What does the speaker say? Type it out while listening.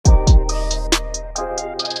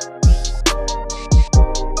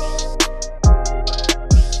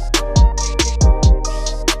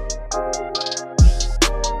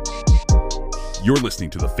You're listening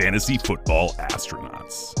to the Fantasy Football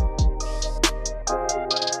Astronauts.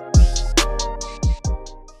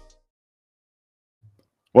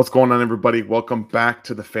 What's going on, everybody? Welcome back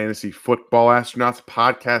to the Fantasy Football Astronauts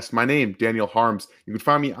podcast. My name, Daniel Harms. You can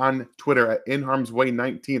find me on Twitter at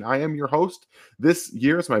InHarmsWay19. I am your host. This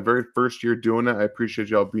year is my very first year doing it. I appreciate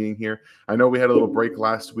y'all being here. I know we had a little break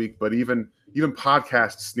last week, but even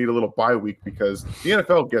podcasts need a little bye week because the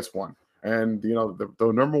NFL gets one. And, you know,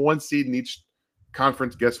 the number one seed in each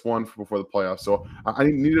conference gets one before the playoffs. So I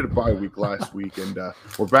needed a bye week last week, and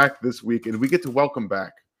we're back this week, and we get to welcome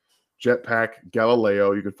back Jetpack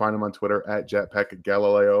Galileo. You can find him on Twitter at Jetpack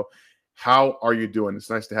Galileo. How are you doing? It's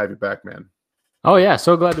nice to have you back, man. Oh, yeah.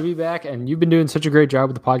 So glad to be back. And you've been doing such a great job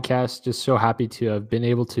with the podcast. Just so happy to have been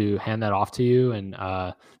able to hand that off to you. And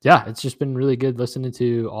yeah, it's just been really good listening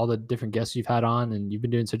to all the different guests you've had on, and you've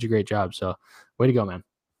been doing such a great job. So way to go, man.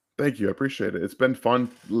 Thank you. I appreciate it. It's been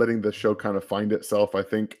fun letting the show kind of find itself. I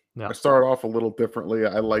think I started off a little differently.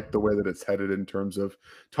 I like the way that it's headed in terms of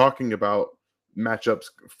talking about matchups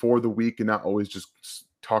for the week and not always just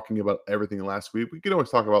talking about everything last week. We can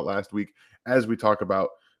always talk about last week as we talk about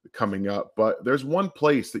coming up, but there's one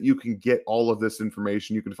place that you can get all of this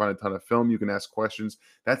information. You can find a ton of film. You can ask questions.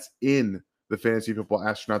 That's in the Fantasy Football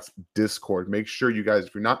Astronauts Discord. Make sure you guys,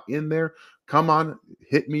 if you're not in there, come on,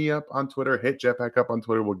 hit me up on Twitter, hit Jetpack up on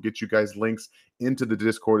Twitter. We'll get you guys links into the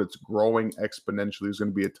Discord. It's growing exponentially. There's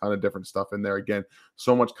going to be a ton of different stuff in there. Again,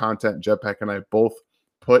 so much content. Jetpack and I both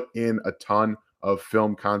put in a ton of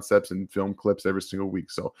film concepts and film clips every single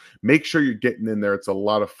week. So make sure you're getting in there. It's a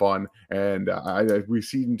lot of fun. And we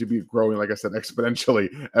seem to be growing, like I said,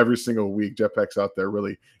 exponentially every single week. Jetpack's out there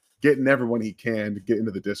really getting everyone he can to get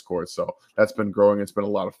into the Discord. So that's been growing. It's been a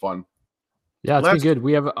lot of fun. Yeah, it's been good.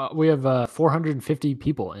 We have 450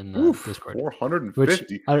 people in the Discord.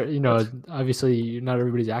 450. Which, obviously not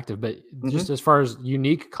everybody's active, but just as far as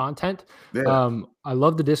unique content, I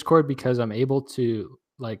love the Discord because I'm able to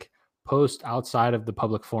post outside of the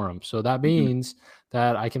public forum. So that means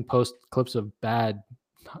that I can post clips of bad,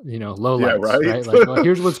 lowlights, right? Like, well,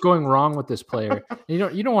 here's what's going wrong with this player. And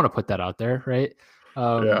you don't want to put that out there, right?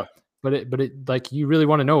 But it you really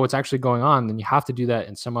want to know what's actually going on, then you have to do that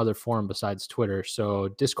in some other forum besides Twitter. So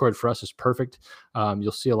Discord for us is perfect.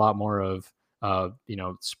 You'll see a lot more of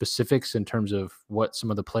specifics in terms of what some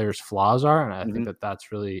of the players' flaws are, and I think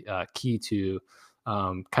that's really key to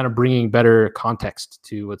kind of bringing better context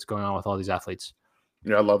to what's going on with all these athletes.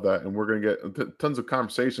 Yeah, I love that. And we're going to get tons of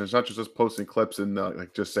conversations, not just us posting clips and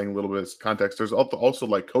just saying a little bit of context. There's also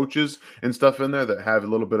like coaches and stuff in there that have a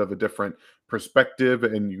little bit of a different perspective,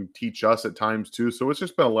 and you teach us at times too. So it's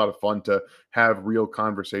just been a lot of fun to have real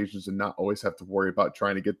conversations and not always have to worry about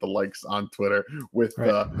trying to get the likes on Twitter with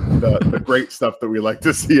the great stuff that we like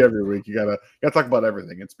to see every week. You gotta talk about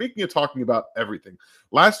everything. And speaking of talking about everything,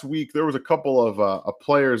 last week there was a couple of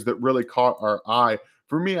players that really caught our eye.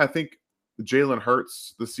 For me, I think Jalen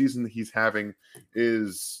Hurts, the season that he's having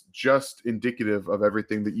is just indicative of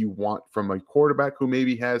everything that you want from a quarterback who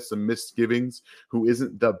maybe has some misgivings, who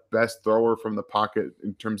isn't the best thrower from the pocket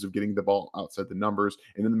in terms of getting the ball outside the numbers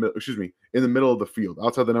and in the middle of the field.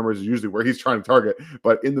 Outside the numbers is usually where he's trying to target,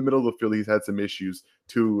 but in the middle of the field, he's had some issues.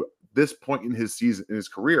 To this point in his season, in his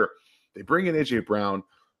career, they bring in AJ Brown.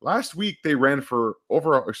 Last week, they ran for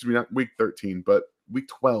not week 13, but week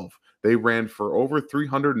 12. They ran for over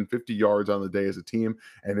 350 yards on the day as a team.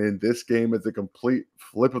 And in this game, it's a complete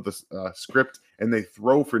flip of the script, and they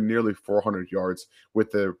throw for nearly 400 yards with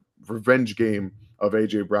the revenge game of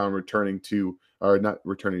A.J. Brown playing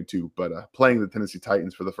the Tennessee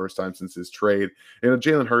Titans for the first time since his trade.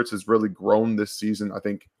 Jalen Hurts has really grown this season. I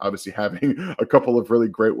think obviously having a couple of really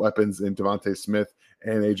great weapons in Devontae Smith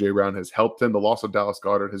and A.J. Brown has helped him. The loss of Dallas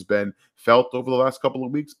Goedert has been felt over the last couple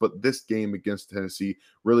of weeks, but this game against Tennessee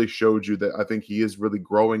really showed you that I think he is really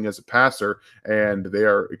growing as a passer, and they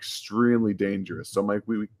are extremely dangerous. So my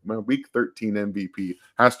week 13 MVP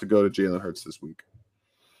has to go to Jalen Hurts this week.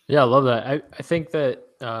 Yeah, I love that. I think that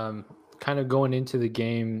kind of going into the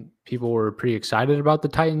game, people were pretty excited about the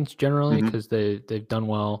Titans generally because they've done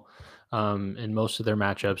well in most of their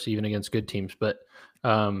matchups, even against good teams. But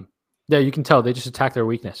yeah, you can tell they just attack their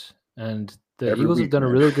weakness. And the Eagles have done a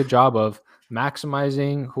really good job of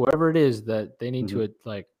maximizing whoever it is that they need to,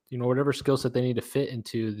 whatever skill set they need to fit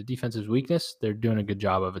into the defensive's weakness, they're doing a good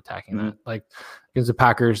job of attacking that. Like against the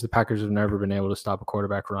Packers have never been able to stop a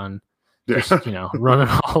quarterback run. Just, running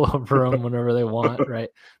all over them whenever they want, right?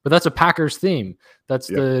 But that's a Packers theme. That's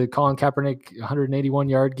the Colin Kaepernick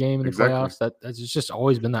 181-yard game in the playoffs. That's just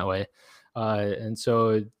always been that way. And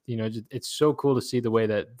so, it's so cool to see the way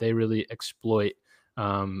that they really exploit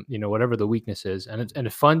whatever the weakness is. And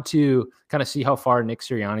it's fun to kind of see how far Nick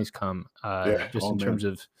Sirianni's come, in terms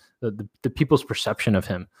of the people's perception of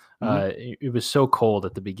him. It was so cold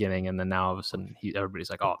at the beginning, and then now all of a sudden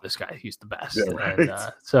everybody's like, "Oh, this guy, he's the best." Yeah, right.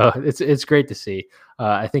 And so it's great to see.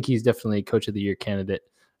 I think he's definitely Coach of the Year candidate,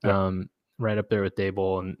 right up there with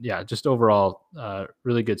Daboll, and just overall,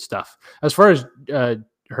 really good stuff. As far as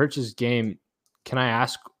Hurts's game, can I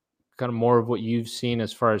ask kind of more of what you've seen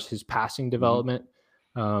as far as his passing development?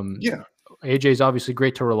 AJ's obviously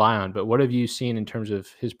great to rely on, but what have you seen in terms of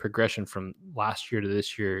his progression from last year to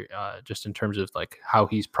this year, just in terms of like how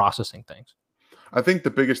he's processing things? I think the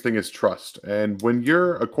biggest thing is trust. And when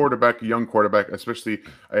you're a quarterback, a young quarterback, especially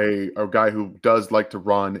a guy who does like to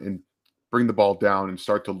run and bring the ball down and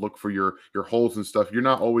start to look for your holes and stuff, you're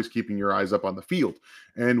not always keeping your eyes up on the field.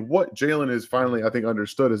 And what Jalen has finally, I think,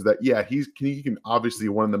 understood is that, he can obviously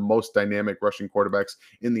one of the most dynamic rushing quarterbacks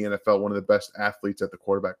in the NFL, one of the best athletes at the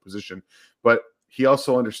quarterback position. But he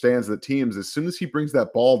also understands that teams, as soon as he brings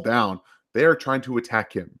that ball down, they are trying to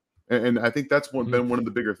attack him. And I think that's been one of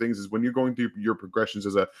the bigger things is when you're going through your progressions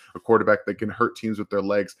as a quarterback that can hurt teams with their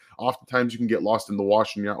legs, oftentimes you can get lost in the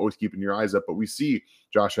wash and you're not always keeping your eyes up. But we see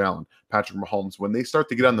Josh Allen, Patrick Mahomes, when they start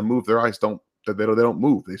to get on the move, their eyes don't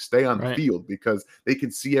move. They stay on the field because they can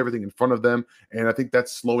see everything in front of them. And I think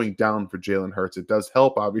that's slowing down for Jalen Hurts. It does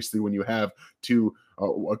help, obviously, when you have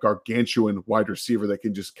a gargantuan wide receiver that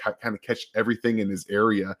can just kind of catch everything in his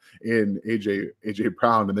area in AJ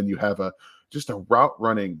Brown. And then you have just a route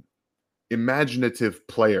running imaginative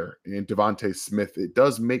player in Devontae Smith. It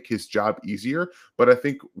does make his job easier, but I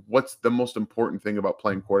think what's the most important thing about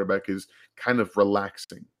playing quarterback is kind of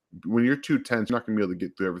relaxing. When you're too tense, you're not going to be able to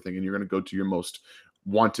get through everything, and you're going to go to your most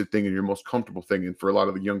wanted thing and your most comfortable thing. And for a lot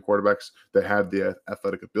of the young quarterbacks that have the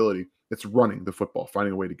athletic ability, it's running the football,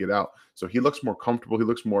 finding a way to get out. So he looks more comfortable. He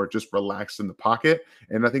looks more just relaxed in the pocket.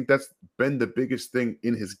 And I think that's been the biggest thing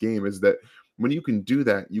in his game is that when you can do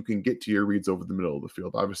that, you can get to your reads over the middle of the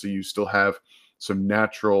field. Obviously, you still have some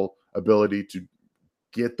natural ability to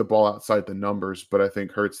get the ball outside the numbers, but I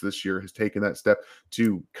think Hurts this year has taken that step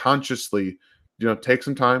to consciously, take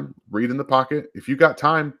some time, read in the pocket. If you got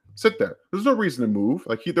time, sit there. There's no reason to move.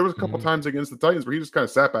 Like there was a couple times against the Titans where he just kind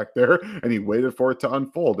of sat back there and he waited for it to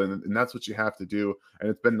unfold, and that's what you have to do.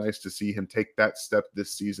 And it's been nice to see him take that step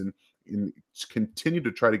this season and continue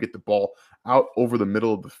to try to get the ball out over the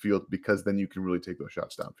middle of the field, because then you can really take those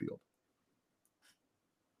shots downfield.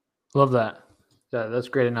 Love that. Yeah, that's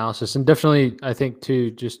great analysis. And definitely, I think too,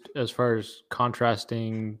 just as far as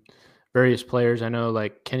contrasting various players, I know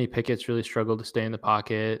like Kenny Pickett's really struggled to stay in the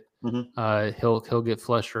pocket. He'll get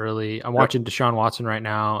flushed early. I'm watching Deshaun Watson right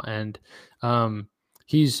now, and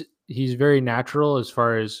he's very natural as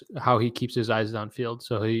far as how he keeps his eyes downfield.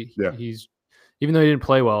 So he's, even though he didn't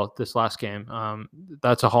play well this last game,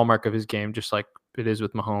 that's a hallmark of his game, just like it is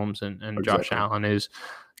with Mahomes and exactly. Josh Allen, is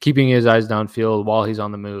keeping his eyes downfield while he's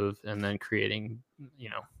on the move, and then creating,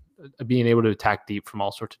 being able to attack deep from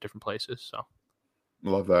all sorts of different places. So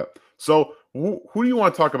love that. So who do you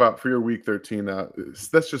want to talk about for your Week 13?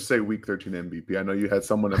 Let's just say Week 13 MVP. I know you had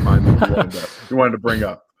someone in mind that you wanted to bring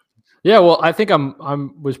up. Yeah, well, I think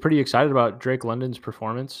was pretty excited about Drake London's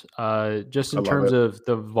performance, just in terms of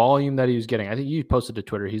the volume that he was getting. I think you posted to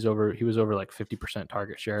Twitter. He was over like 50%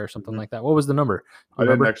 target share or something like that. What was the number? I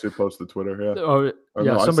didn't actually post to Twitter. Yeah. Oh,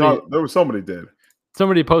 yeah. Somebody did.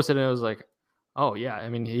 Somebody posted, and it was like, oh yeah. I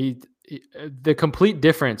mean, the complete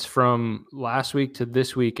difference from last week to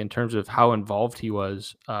this week in terms of how involved he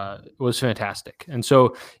was fantastic. And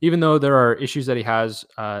so even though there are issues that he has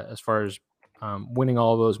as far as winning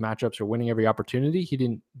all of those matchups or winning every opportunity, he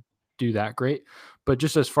didn't do that great. But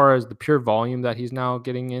just as far as the pure volume that he's now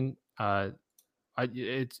getting in,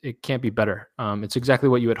 it can't be better. It's exactly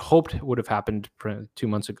what you had hoped would have happened 2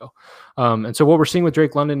 months ago. And so what we're seeing with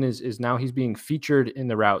Drake London is now he's being featured in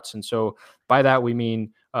the routes. And so by that, we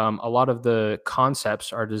mean a lot of the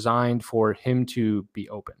concepts are designed for him to be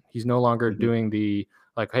open. He's no longer doing the,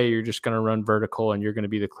 like, hey, you're just going to run vertical and you're going to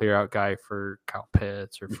be the clear out guy for Kyle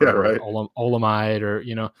Pitts or for Olamide,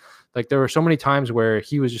 or, like there were so many times where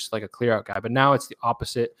he was just like a clear out guy, but now it's the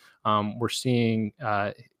opposite. We're seeing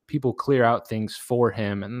people clear out things for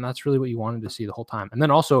him, and that's really what you wanted to see the whole time. And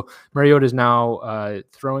then also Mariota is now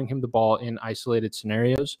throwing him the ball in isolated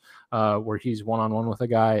scenarios where he's one-on-one with a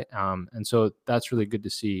guy. And so that's really good to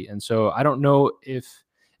see. And so I don't know if,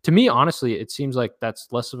 to me, honestly, it seems like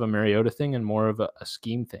that's less of a Mariota thing and more of a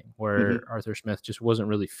scheme thing where Arthur Smith just wasn't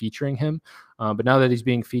really featuring him. But now that he's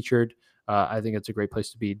being featured, I think it's a great place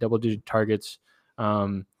to be. Double-digit targets,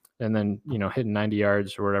 and then, hitting 90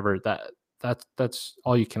 yards or whatever. That that's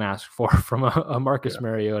all you can ask for from a Marcus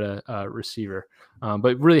Mariota receiver.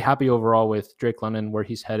 But really happy overall with Drake London, where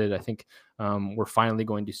he's headed. I think we're finally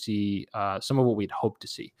going to see some of what we'd hoped to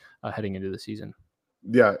see heading into the season.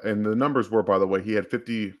 Yeah, and the numbers were, by the way, he had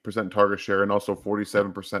 50% target share and also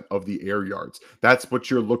 47% of the air yards. That's what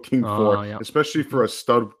you're looking for, especially for a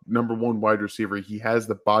stud number one wide receiver. He has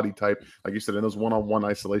the body type, like you said, in those one-on-one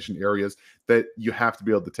isolation areas that you have to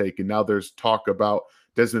be able to take. And now there's talk about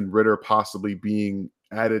Desmond Ridder possibly being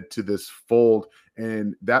added to this fold,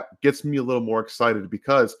 and that gets me a little more excited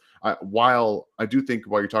because while I do think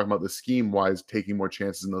while you're talking about the scheme-wise taking more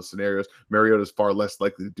chances in those scenarios, Mariota is far less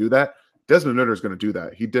likely to do that. Desmond Ridder is going to do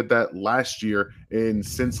that. He did that last year in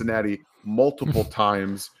Cincinnati multiple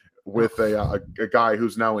times with a guy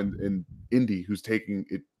who's now in Indy, who's taking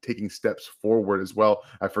steps forward as well.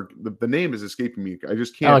 I forget the name is escaping me. I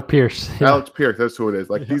just can't. Alec Pierce. Alex Pierce. That's who it is.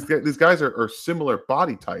 Like these guys are similar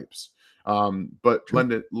body types, but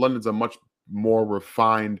London's a much more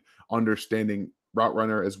refined understanding route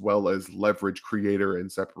runner as well as leverage creator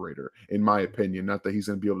and separator, in my opinion. Not that he's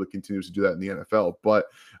going to be able to continue to do that in the NFL, but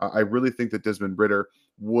I really think that Desmond Ridder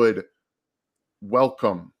would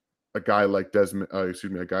welcome a guy like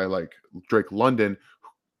a guy like Drake London,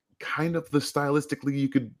 kind of the stylistically you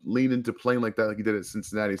could lean into playing like that, like he did at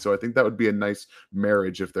Cincinnati. So I think that would be a nice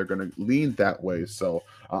marriage if they're going to lean that way. So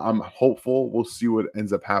I'm hopeful. We'll see what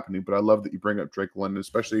ends up happening, but I love that you bring up Drake London,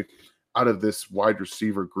 especially out of this wide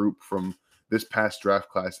receiver group from this past draft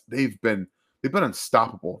class. They've been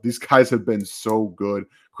unstoppable. These guys have been so good.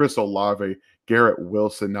 Chris Olave, Garrett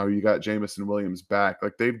Wilson. Now you got Jameson Williams back.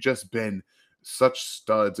 Like they've just been such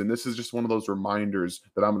studs. And this is just one of those reminders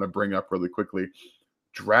that I'm going to bring up really quickly.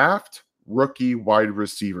 Draft rookie wide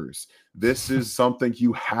receivers. This is something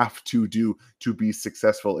you have to do to be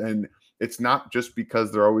successful. And it's not just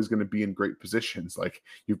because they're always going to be in great positions. Like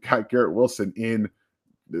you've got Garrett Wilson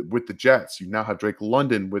with the Jets. You now have Drake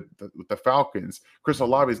London with the Falcons. Chris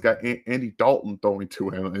Olave's got Andy Dalton throwing to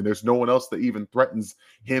him, and there's no one else that even threatens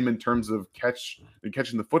him in terms of catching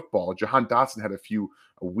the football. Jahan Dotson had a few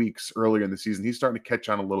weeks earlier in the season. He's starting to catch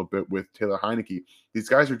on a little bit with Taylor Heineke. These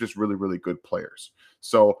guys are just really, really good players.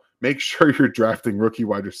 So make sure you're drafting rookie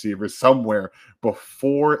wide receivers somewhere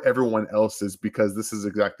before everyone else is, because this is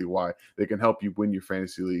exactly why they can help you win your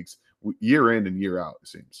fantasy leagues year in and year out, it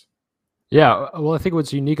seems. Yeah, well, I think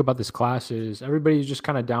what's unique about this class is everybody's just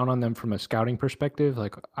kind of down on them from a scouting perspective.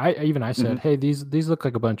 Like I said, hey, these look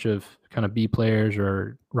like a bunch of kind of B players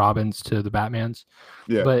or Robins to the Batmans.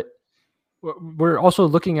 Yeah. But we're also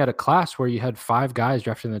looking at a class where you had 5 guys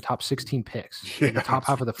drafted in the top 16 picks, in the top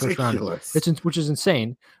half of the first round, which is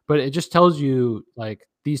insane. But it just tells you like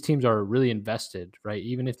these teams are really invested, right?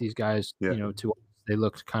 Even if these guys, they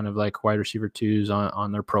looked kind of like wide receiver 2s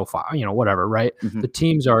on their profile, whatever, right? The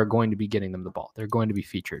teams are going to be getting them the ball. They're going to be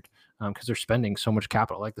featured because they're spending so much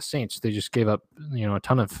capital. Like the Saints, they just gave up, a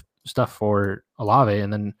ton of stuff for Olave.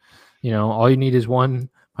 And then, all you need is one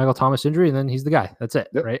Michael Thomas injury and then he's the guy. That's it,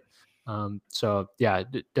 right? So yeah,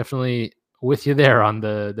 definitely with you there on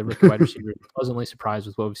the rookie wide receiver. Pleasantly surprised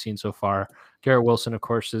with what we've seen so far. Garrett Wilson, of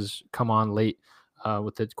course, has come on late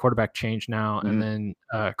with the quarterback change now, and then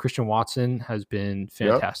Christian Watson has been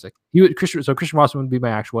fantastic. Christian Watson would be my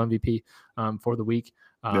actual MVP for the week.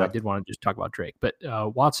 I did want to just talk about Drake, but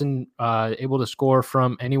Watson able to score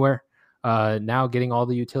from anywhere. Now getting all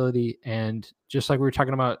the utility, and just like we were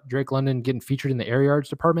talking about Drake London getting featured in the air yards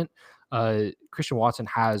department, Christian Watson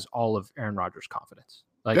has all of Aaron Rodgers' confidence.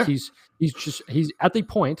 Like he's at the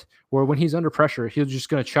point where when he's under pressure, he's just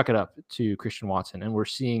going to chuck it up to Christian Watson. And we're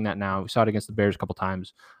seeing that now. We saw it against the Bears a couple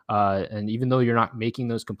times. And even though you're not making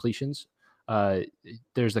those completions,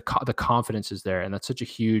 there's the confidence is there. And that's such a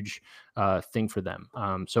huge thing for them.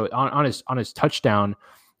 So on his touchdown,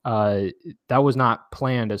 that was not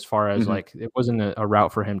planned as far as like, it wasn't a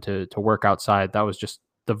route for him to work outside. That was just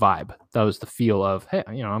the vibe. That was the feel of, hey,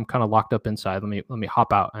 I'm kind of locked up inside. Let me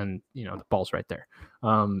hop out, and the ball's right there.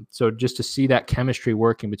 So just to see that chemistry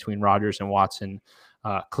working between Rodgers and Watson,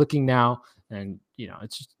 clicking now, and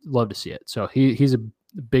it's just love to see it. So he's a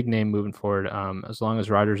big name moving forward. As long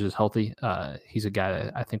as Rodgers is healthy, he's a guy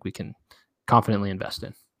that I think we can confidently invest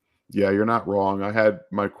in. Yeah, you're not wrong. I had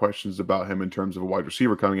my questions about him in terms of a wide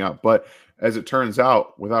receiver coming out, but as it turns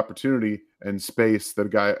out, with opportunity and space, that a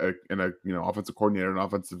guy and a offensive coordinator and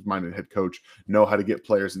offensive-minded head coach know how to get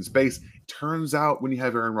players in space. Turns out, when you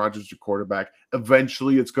have Aaron Rodgers as your quarterback,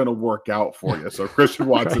 eventually it's going to work out for you. So Christian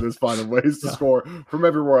Watson is finding ways to score from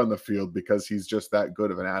everywhere on the field because he's just that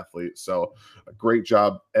good of an athlete. So a great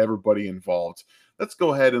job, everybody involved. Let's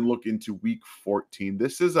go ahead and look into Week 14.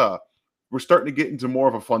 We're starting to get into more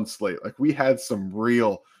of a fun slate. Like we had some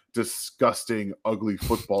real disgusting, ugly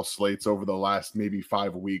football slates over the last maybe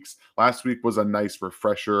 5 weeks. Last week was a nice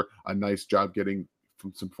refresher, a nice job getting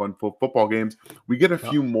from some fun football games. We get a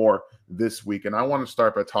few more this week, and I want to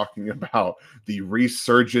start by talking about the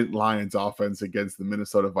resurgent Lions offense against the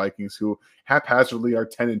Minnesota Vikings, who haphazardly are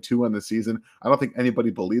 10-2 on the season. I don't think anybody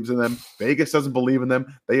believes in them. Vegas doesn't believe in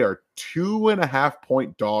them. They are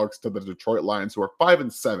 2.5-point dogs to the Detroit Lions, who are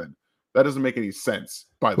 5-7. That doesn't make any sense,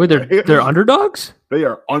 by the way. They're underdogs? They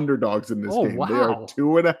are underdogs in this game. Wow. They are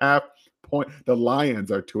 2.5 point. The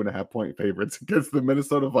Lions are 2.5-point favorites against the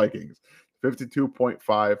Minnesota Vikings.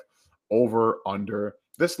 52.5 over under.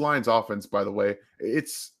 This Lions offense, by the way,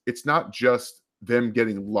 it's not just them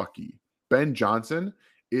getting lucky. Ben Johnson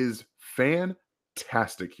is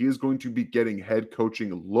fantastic. He is going to be getting head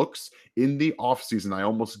coaching looks in the offseason. I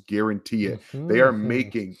almost guarantee it. They are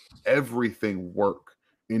making everything work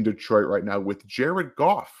in Detroit right now with Jared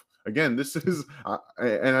Goff. Again, this is,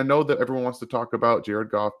 and I know that everyone wants to talk about Jared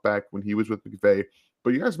Goff back when he was with McVay,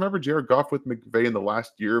 but you guys remember Jared Goff with McVay in the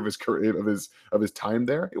last year of his career, of his time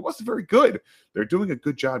there? It wasn't very good. They're doing a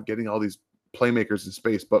good job getting all these playmakers in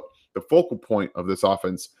space, but the focal point of this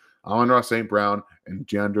offense, Amon-Ra St. Brown and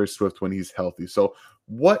DeAndre Swift when he's healthy. So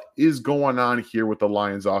what is going on here with the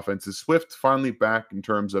Lions offense? Is Swift finally back in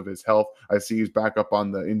terms of his health? I see he's back up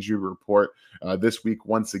on the injury report this week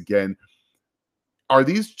once again. Are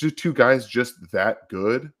these two guys just that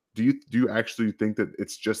good? Do you actually think that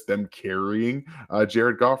it's just them carrying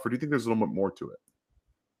Jared Goff, or do you think there's a little bit more to it?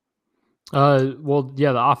 Well,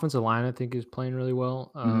 yeah, the offensive line I think is playing really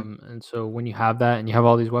well, and so when you have that and you have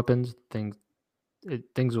all these weapons, things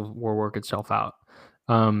will work itself out.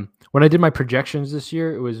 When I did my projections this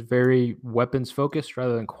year, it was very weapons focused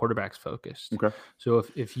rather than quarterbacks focused. Okay. So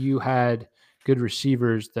if you had good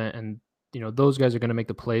receivers, and those guys are going to make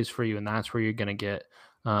the plays for you, and that's where you're going to get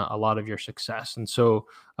a lot of your success. And so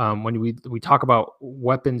when we talk about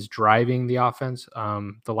weapons driving the offense,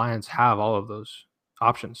 the Lions have all of those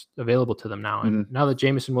options available to them now. And now that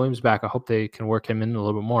Jameson Williams is back, I hope they can work him in a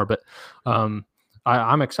little bit more. But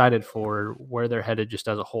I'm excited for where they're headed just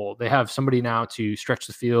as a whole. They have somebody now to stretch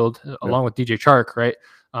the field along with DJ Chark, right?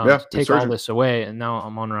 To take all this away. And now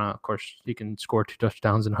Amon-Ra, of course, he can score 2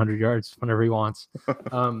 touchdowns and 100 yards whenever he wants.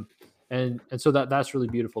 And so that's really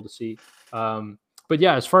beautiful to see. But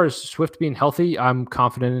yeah, as far as Swift being healthy, I'm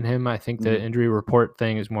confident in him. I think the injury report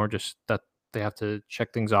thing is more just that they have to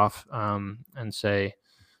check things off and say,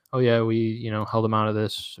 oh yeah, we held him out of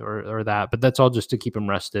this or that. But that's all just to keep him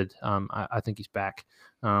rested. I think he's back.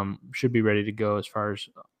 Should be ready to go as far as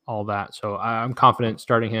all that. So I'm confident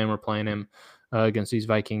starting him or playing him against these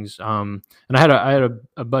Vikings. And I had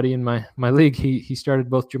a buddy in my league. He started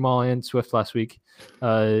both Jamal and Swift last week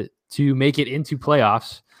to make it into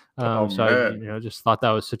playoffs. I just thought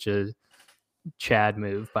that was such a Chad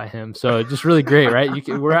move by him. So just really great, right?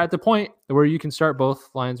 We're at the point where you can start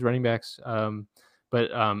both Lions running backs.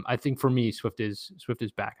 But I think for me, Swift is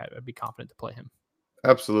back. I'd be confident to play him.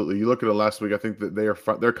 Absolutely. You look at it last week, I think that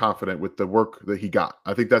they're confident with the work that he got.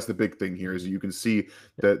 I think that's the big thing here is you can see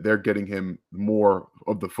that they're getting him more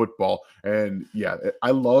of the football. And yeah,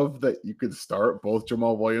 I love that you could start both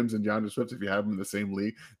Jamal Williams and DeAndre Swift if you have them in the same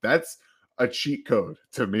league. That's a cheat code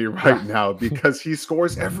to me right now because he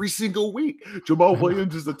scores every single week. Jamal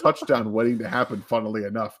Williams is a touchdown waiting to happen, funnily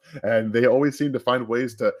enough. And they always seem to find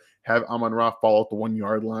ways to have Amon-Ra fall at the 1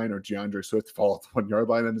 yard line or DeAndre Swift fall at the 1 yard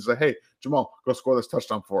line and say, hey, Jamal, go score this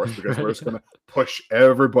touchdown for us because we're just going to push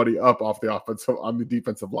everybody up off on the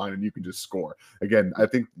defensive line and you can just score. Again, I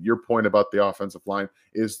think your point about the offensive line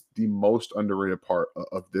is the most underrated part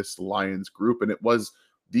of this Lions group. And it was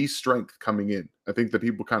the strength coming in. I think that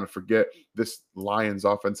people kind of forget this Lions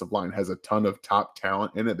offensive line has a ton of top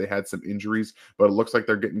talent in it. They had some injuries, but it looks like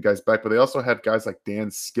they're getting guys back. But they also had guys like Dan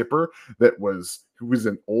Skipper who was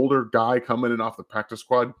an older guy coming in off the practice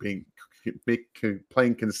squad,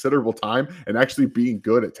 playing considerable time and actually being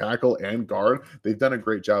good at tackle and guard. They've done a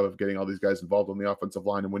great job of getting all these guys involved on the offensive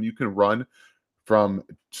line. And when you can run from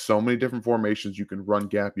so many different formations, you can run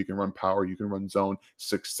gap, you can run power, you can run zone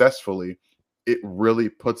successfully, it really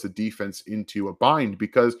puts a defense into a bind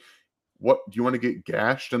because do you want to get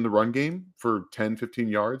gashed in the run game for 10, 15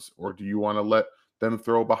 yards, or do you want to let them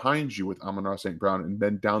throw behind you with Amon-Ra St. Brown and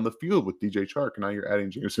then down the field with DJ Chark? Now you're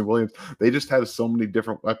adding Jameson Williams. They just have so many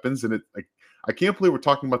different weapons, and I can't believe we're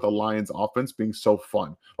talking about the Lions offense being so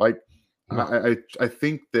fun. Like, I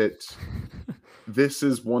think that this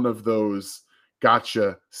is one of those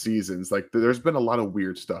gotcha seasons. Like, there's been a lot of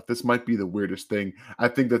weird stuff. This might be the weirdest thing I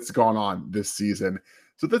think that's gone on this season.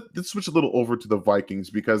 So let's switch a little over to the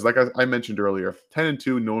Vikings because, like I mentioned earlier,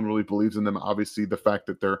 10-2, no one really believes in them. Obviously, the fact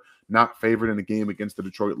that they're not favored in a game against the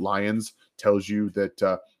Detroit Lions tells you that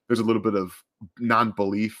there's a little bit of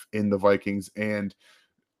non-belief in the Vikings, and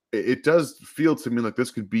it does feel to me like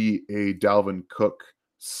this could be a Dalvin Cook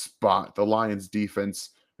spot. The Lions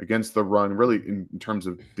defense against the run, really in terms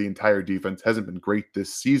of the entire defense, hasn't been great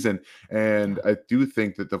this season. And I do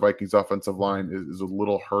think that the Vikings offensive line is a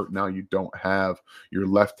little hurt now. You don't have your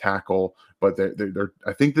left tackle, but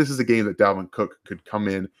I think this is a game that Dalvin Cook could come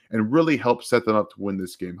in and really help set them up to win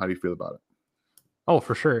this game. How do you feel about it? Oh,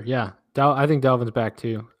 for sure. Yeah. I think Dalvin's back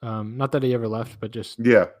too. Not that he ever left, but just,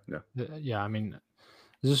 yeah. I mean,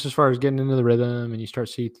 just as far as getting into the rhythm and you start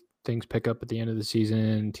see things pick up at the end of the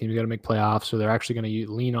season, teams got to make playoffs. So they're actually going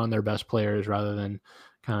to lean on their best players rather than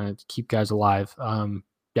kind of keep guys alive.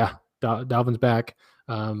 Dalvin's back.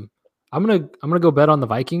 I'm going to go bet on the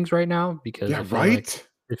Vikings right now because like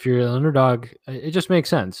if you're an underdog, it just makes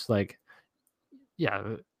sense. Like,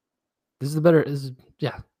 this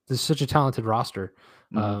is such a talented roster.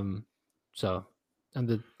 Mm-hmm. And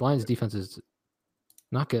the Lions defense is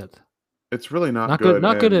not good. It's really not good.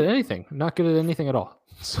 Not good at anything. Not good at anything at all.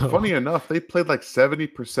 So funny enough, they played like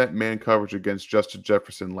 70% man coverage against Justin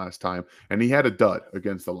Jefferson last time, and he had a dud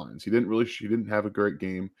against the Lions. He didn't have a great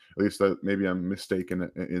game. At least maybe I'm mistaken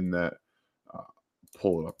in that.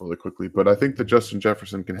 Pull it up really quickly, but I think that Justin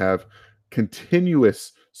Jefferson can have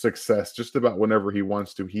continuous success just about whenever he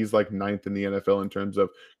wants to. He's like 9th in the NFL in terms of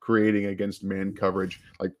creating against man coverage.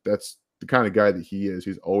 Like that's the kind of guy that he is.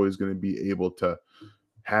 He's always going to be able to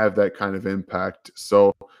have that kind of impact.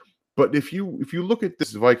 So, but if you look at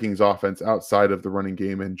this Vikings offense outside of the running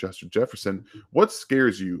game and Justin Jefferson, what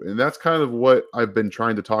scares you? And that's kind of what I've been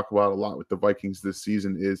trying to talk about a lot with the Vikings this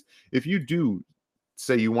season is if you do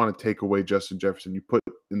say you want to take away Justin Jefferson, you put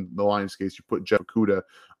in the Lions case, you put Jeff Okudah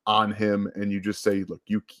on him and you just say, look,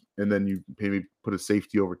 and then you maybe put a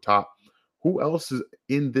safety over top. Who else is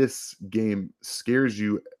in this game scares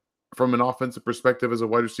you from an offensive perspective as a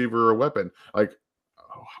wide receiver or a weapon? Like,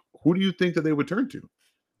 who do you think that they would turn to?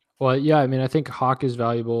 Well, yeah, I mean, I think Hawk is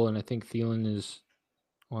valuable, and I think Thielen is,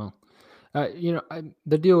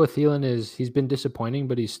 the deal with Thielen is he's been disappointing,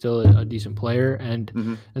 but he's still a decent player, and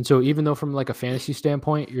so even though from like a fantasy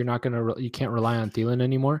standpoint, you can't rely on Thielen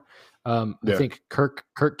anymore. I think Kirk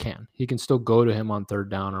he can still go to him on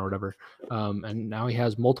third down or whatever, and now he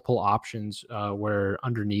has multiple options where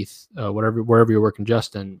underneath wherever you're working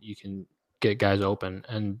Justin, you can get guys open,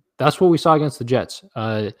 and that's what we saw against the Jets.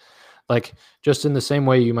 Like just in the same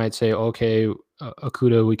way you might say, okay,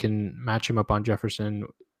 Okudah, we can match him up on Jefferson.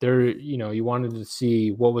 There, you wanted to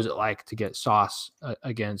see what was it like to get Sauce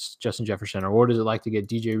against Justin Jefferson, or what is it like to get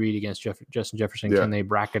DJ Reed against Justin Jefferson? Yeah. Can they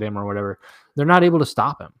bracket him or whatever? They're not able to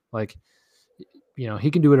stop him. Like,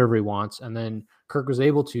 he can do whatever he wants. And then Kirk was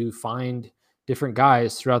able to find different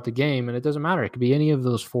guys throughout the game, and it doesn't matter. It could be any of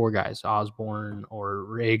those four guys, Osborne or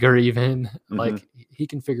Rager even. Like he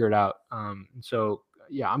can figure it out. So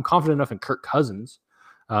yeah, I'm confident enough in Kirk Cousins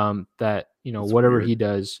that that's whatever weird. He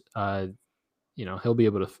does, he'll be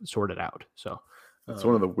able to sort it out. So it's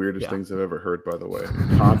one of the weirdest things I've ever heard. By the way,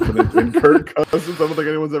 confident in Kirk Cousins. I don't think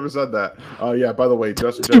anyone's ever said that. By the way,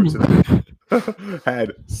 Justin Jefferson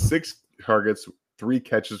had 6 targets, 3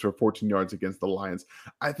 catches for 14 yards against the Lions.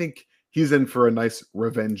 I think he's in for a nice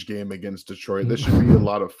revenge game against Detroit. This should be a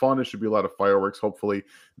lot of fun. It should be a lot of fireworks. Hopefully,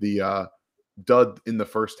 the dud in the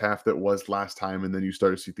first half that was last time, and then you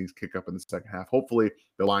start to see things kick up in the second half. Hopefully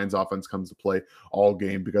the Lions offense comes to play all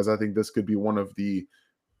game, because I think this could be one of the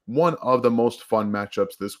most fun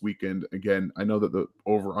matchups this weekend. Again, I know that the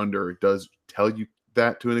over-under does tell you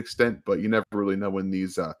that to an extent, but you never really know in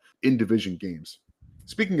these in-division games.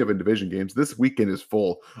 Speaking of in-division games, this weekend is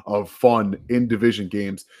full of fun in-division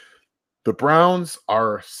games. The Browns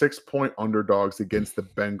are 6-point underdogs against the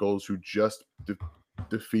Bengals, who just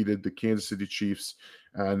defeated the Kansas City Chiefs,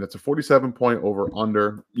 and it's a 47-point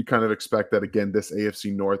over-under. You kind of expect that. Again, this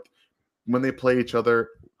AFC North, when they play each other,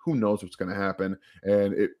 who knows what's going to happen.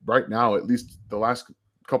 And right now, at least the last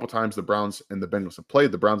couple times the Browns and the Bengals have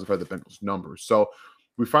played, the Browns have had the Bengals numbers. So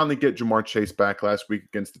we finally get Ja'Marr Chase back last week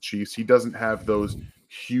against the Chiefs. He doesn't have those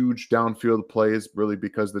huge downfield plays, really,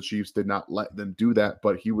 because the Chiefs did not let them do that,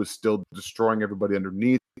 but he was still destroying everybody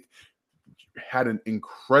underneath. Had an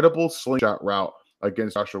incredible slingshot route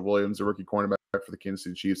against Joshua Williams, a rookie cornerback for the Kansas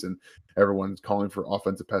City Chiefs, and everyone's calling for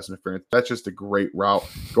offensive pass interference. That's just a great route.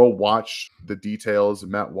 Go watch the details.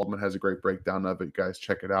 Matt Waldman has a great breakdown of it. Guys,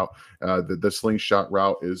 check it out. The slingshot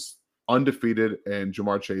route is undefeated, and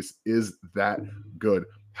Ja'Marr Chase is that good.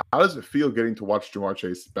 How does it feel getting to watch Ja'Marr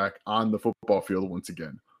Chase back on the football field once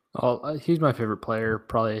again? Oh, he's my favorite player,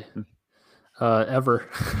 probably ever.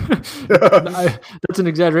 That's an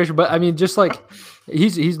exaggeration, but I mean, just like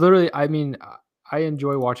he's literally. I mean, I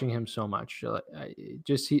enjoy watching him so much.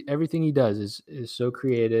 Everything he does is so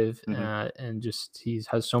creative, and just he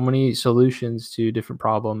has so many solutions to different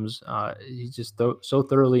problems. He's just so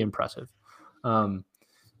thoroughly impressive.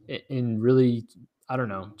 In really, I don't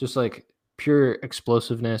know, just like pure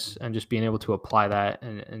explosiveness and just being able to apply that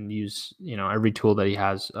and use, every tool that he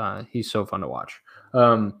has. He's so fun to watch.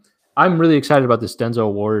 I'm really excited about this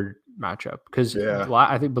Denzel Ward matchup because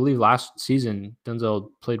I believe last season Denzel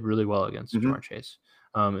played really well against Ja'Marr Chase.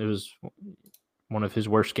 It was one of his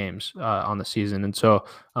worst games on the season, and so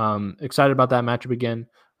excited about that matchup again.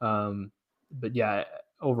 But yeah,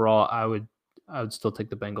 overall, I would still take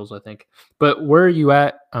the Bengals, I think. But where are you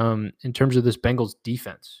at in terms of this Bengals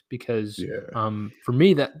defense? Because for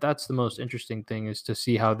me, that's the most interesting thing is to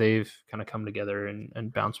see how they've kind of come together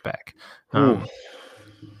and bounce back.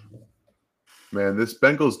 Man, this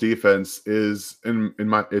Bengals defense is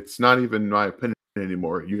it's not even my opinion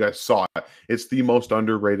anymore. You guys saw it. It's the most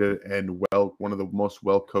underrated and one of the most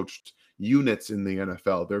well-coached units in the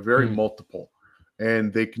NFL. They're very multiple,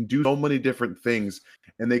 and they can do so many different things,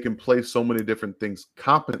 and they can play so many different things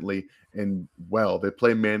competently and well. They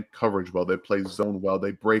play man coverage well. They play zone well.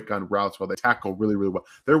 They break on routes well. They tackle really, really well.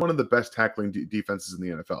 They're one of the best tackling defenses in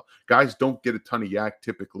the NFL. Guys don't get a ton of yak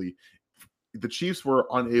typically. The Chiefs were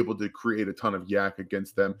unable to create a ton of yak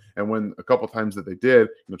against them. And when a couple times that they did,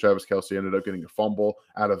 Travis Kelce ended up getting a fumble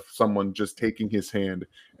out of someone just taking his hand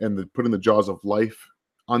and putting the jaws of life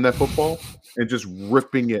on that football and just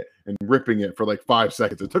ripping it for like 5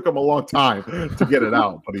 seconds. It took him a long time to get it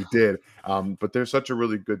out, but he did. But they're such a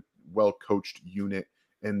really good, well-coached unit.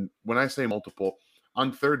 And when I say multiple,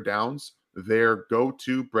 on third downs, their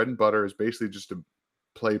go-to bread and butter is basically just to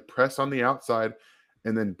play press on the outside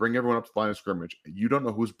and then bring everyone up to the line of scrimmage. You don't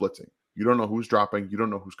know who's blitzing. You don't know who's dropping. You don't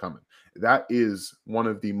know who's coming. That is one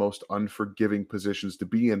of the most unforgiving positions to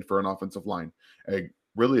be in for an offensive line.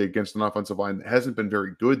 Really against an offensive line that hasn't been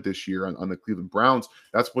very good this year on the Cleveland Browns.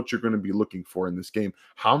 That's what you're going to be looking for in this game.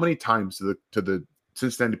 How many times do the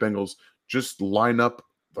Cincinnati Bengals just line up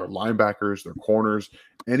their linebackers, their corners,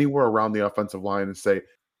 anywhere around the offensive line and say,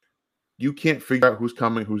 you can't figure out who's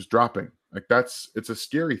coming, who's dropping. Like it's a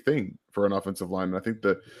scary thing for an offensive line. And I think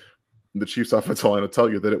the Chiefs offensive line will tell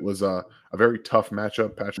you that it was a very tough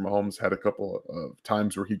matchup. Patrick Mahomes had a couple of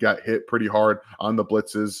times where he got hit pretty hard on the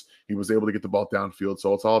blitzes. He was able to get the ball downfield.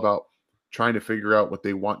 So it's all about trying to figure out what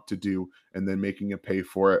they want to do and then making it pay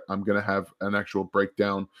for it. I'm going to have an actual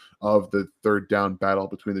breakdown of the third down battle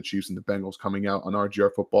between the Chiefs and the Bengals coming out on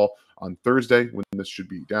RGR Football on Thursday when this should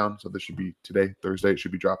be down. So this should be today, Thursday. It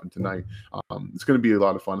should be dropping tonight. It's going to be a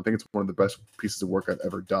lot of fun. I think it's one of the best pieces of work I've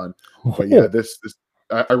ever done. But yeah,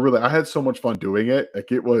 I had so much fun doing it.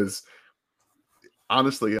 Like it was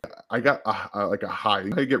honestly, I got like a high.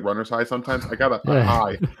 I get runner's high sometimes. I got a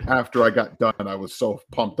high after I got done. I was so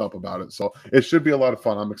pumped up about it. So it should be a lot of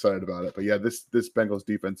fun. I'm excited about it. But yeah, this Bengals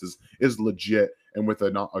defense is legit. And with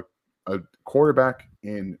a quarterback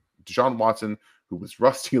in Deshaun Watson, who was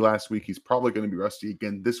rusty last week, he's probably going to be rusty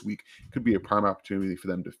again this week. Could be a prime opportunity for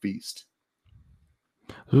them to feast.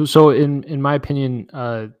 So in my opinion,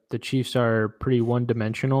 the Chiefs are pretty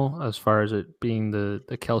one-dimensional as far as it being the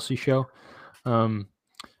Kelce show.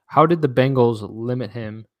 How did the Bengals limit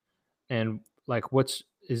him? And like,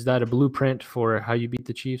 is that a blueprint for how you beat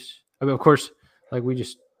the Chiefs? I mean, of course, like we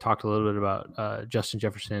just talked a little bit about Justin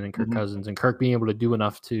Jefferson and Kirk Cousins, and Kirk being able to do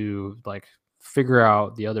enough to like figure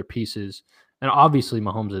out the other pieces. And obviously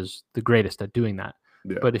Mahomes is the greatest at doing that.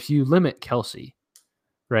 Yeah. But if you limit Kelce,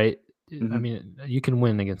 right? I mean, you can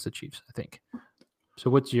win against the Chiefs, I think. So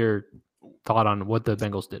what's your thought on what the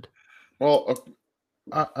Bengals did? Well,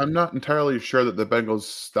 I'm not entirely sure that the Bengals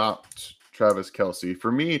stopped Travis Kelce.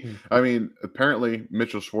 For me, I mean, apparently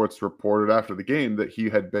Mitchell Schwartz reported after the game that he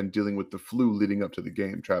had been dealing with the flu leading up to the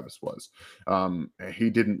game. Travis was. He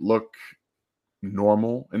didn't look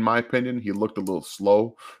normal, in my opinion. He looked a little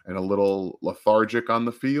slow and a little lethargic on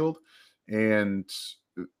the field. And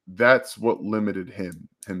that's what limited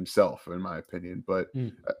himself, in my opinion. But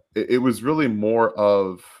it was really more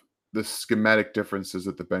of the schematic differences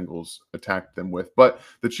that the Bengals attacked them with. But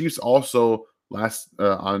the Chiefs also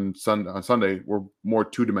on Sunday were more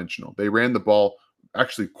two-dimensional. They ran the ball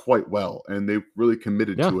actually quite well, and they really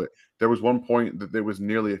committed to it. There was one point that there was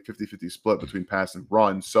nearly a 50-50 split between pass and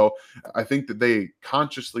run. So I think that they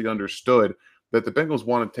consciously understood that the Bengals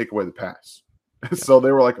want to take away the pass. So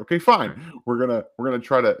they were like, okay, fine, we're gonna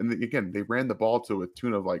try to. And again, they ran the ball to a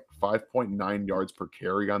tune of like 5.9 yards per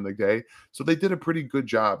carry on the day, so they did a pretty good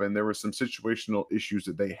job. And there were some situational issues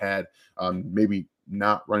that they had, maybe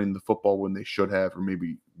not running the football when they should have, or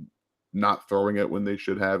maybe not throwing it when they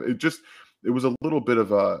should have. It was a little bit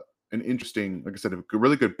of an interesting, like I said, a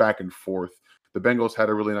really good back and forth. The Bengals had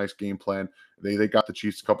a really nice game plan. They got the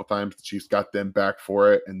Chiefs a couple times. The Chiefs got them back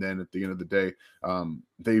for it, and then at the end of the day,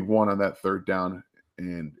 they won on that third down,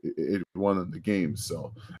 and it won them the game.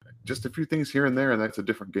 So just a few things here and there, and that's a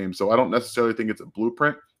different game. So I don't necessarily think it's a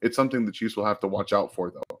blueprint. It's something the Chiefs will have to watch out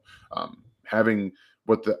for, though. Having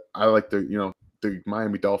the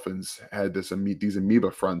Miami Dolphins had these amoeba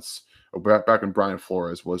fronts back when Brian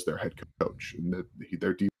Flores was their head coach and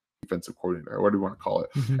their defensive coordinator, or what do you want to call it?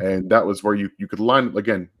 Mm-hmm. And that was where you could line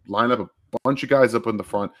up a bunch of guys up in the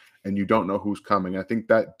front, and you don't know who's coming. I think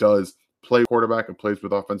that does play quarterback and plays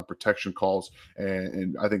with offensive protection calls,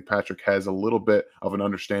 and I think Patrick has a little bit of an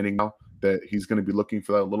understanding now that he's going to be looking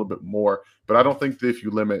for that a little bit more. But I don't think that if you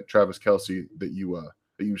limit Travis Kelce that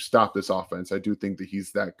you stop this offense. I do think that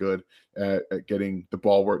he's that good at getting the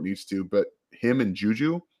ball where it needs to. But him and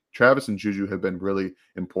Travis and Juju have been really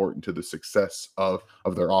important to the success of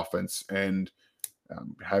their offense. And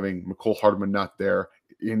having McCole Hardman not there,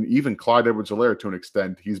 and even Clyde Edwards-Helaire to an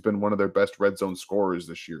extent, he's been one of their best red zone scorers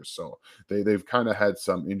this year. So they've kind of had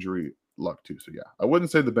some injury luck too. So yeah, I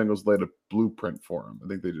wouldn't say the Bengals laid a blueprint for him. I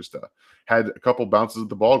think they just had a couple bounces of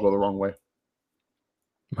the ball go the wrong way.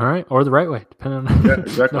 All right, or the right way, depending on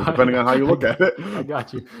depending on how you look at it. I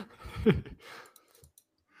got you.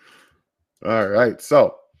 All right,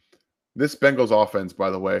 so this Bengals offense, by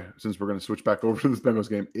the way, since we're going to switch back over to this Bengals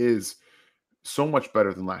game, is so much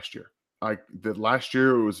better than last year. Last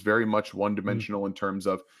year it was very much one-dimensional in terms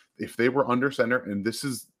of if they were under center, and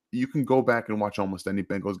you can go back and watch almost any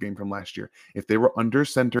Bengals game from last year. If they were under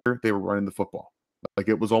center, they were running the football. Like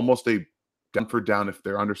it was almost a down for down. If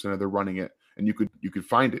they're under center, they're running it, and you could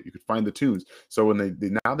find it. You could find the tunes. So when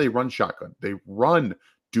they run shotgun, they run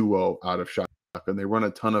duo out of shotgun. They run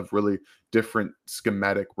a ton of really different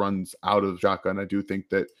schematic runs out of shotgun. I do think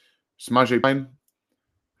that Samaje Perine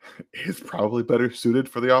is probably better suited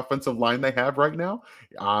for the offensive line they have right now.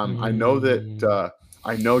 I know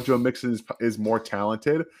Joe Mixon is more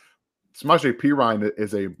talented. Samaje Perine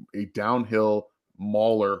is a downhill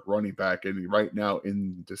mauler running back, and right now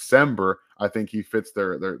in December, I think he fits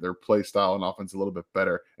their play style and offense a little bit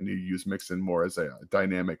better, and you use Mixon more as a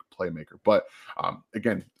dynamic playmaker. But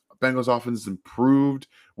again, Bengals offense is improved.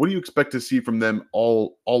 What do you expect to see from them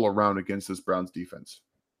all around against this Browns defense?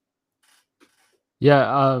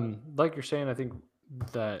 Yeah, like you're saying, I think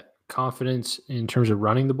that confidence in terms of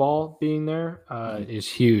running the ball being there is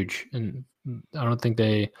huge, and I don't think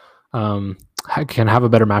they can have a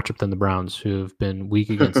better matchup than the Browns, who have been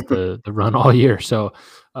weak against the run all year. So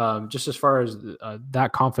just as far as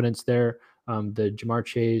that confidence there, the Ja'Marr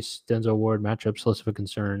Chase, Denzel Ward matchup's less of a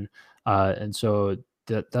concern. And so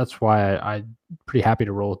that's why I'm pretty happy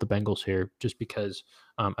to roll with the Bengals here, just because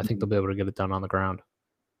I think they'll be able to get it done on the ground.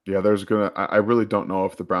 Yeah, I really don't know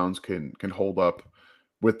if the Browns can hold up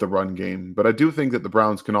with the run game, but I do think that the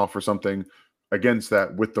Browns can offer something against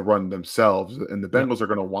that with the run themselves, and the Bengals are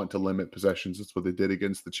going to want to limit possessions. That's what they did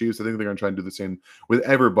against the Chiefs. I think they're going to try and do the same with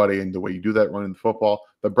everybody, and the way you do that running the football,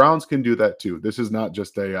 the Browns can do that too. This is not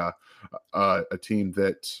just a team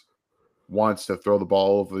that wants to throw the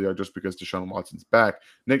ball over the yard just because Deshaun Watson's back.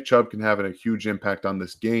 Nick Chubb can have a huge impact on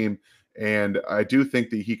this game, and I do think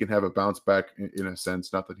that he can have a bounce back in a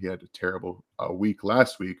sense. Not that he had a terrible week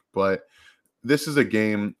last week, but this is a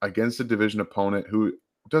game against a division opponent who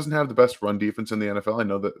doesn't have the best run defense in the NFL. I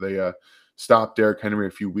know that they stopped Derrick Henry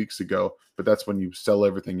a few weeks ago, but that's when you sell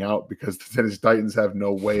everything out, because the Tennessee Titans have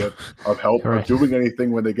no way of help or doing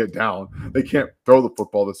anything when they get down. They can't throw the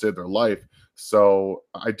football to save their life. So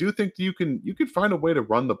I do think you can find a way to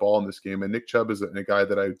run the ball in this game, and Nick Chubb is a guy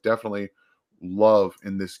that I definitely love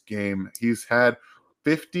in this game. He's had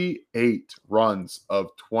 58 runs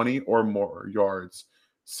of 20 or more yards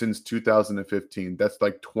since 2015. That's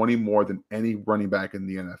like 20 more than any running back in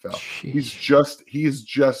the NFL. Sheesh. He's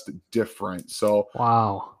just different. So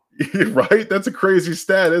wow. Right? That's a crazy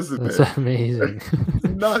stat, isn't it? That's amazing. It's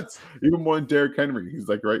nuts. Even more than Derrick Henry. He's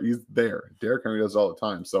like, right, he's there. Derrick Henry does all the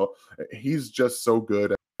time. So he's just so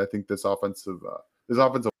good. I think this offensive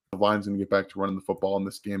line is going to get back to running the football in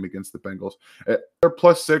this game against the Bengals. They're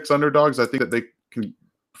 +6 underdogs. I think that they can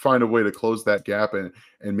find a way to close that gap and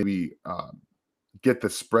maybe get the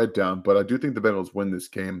spread down. But I do think the Bengals win this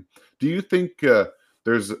game. Do you think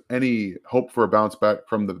there's any hope for a bounce back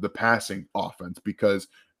from the passing offense? Because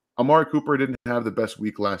Amari Cooper didn't have the best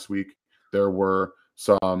week last week. There were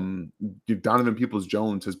some Donovan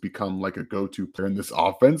Peoples-Jones has become like a go-to player in this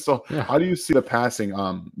offense. So how do you see the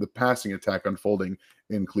passing attack unfolding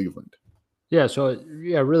in Cleveland? Yeah, so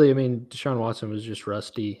really, I mean, Deshaun Watson was just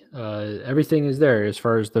rusty. Everything is there as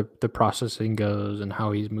far as the processing goes and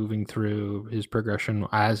how he's moving through his progression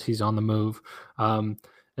as he's on the move.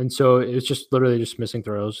 And so it's just literally just missing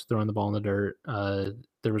throws, throwing the ball in the dirt.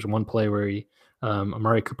 There was one play where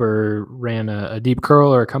Amari Cooper ran a deep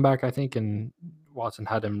curl or a comeback, I think, and Watson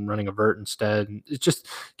had him running a vert instead. It's just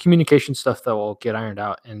communication stuff that will get ironed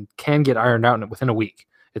out and can get ironed out within a week.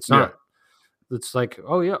 It's not. It's like,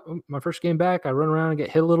 oh yeah, my first game back, I run around and get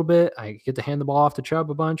hit a little bit. I get to hand the ball off to Chubb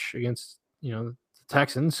a bunch against, the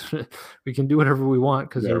Texans. We can do whatever we want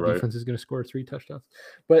because their defense is going to score 3 touchdowns.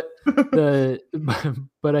 But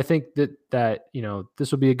but I think that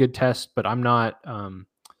this will be a good test. But I'm not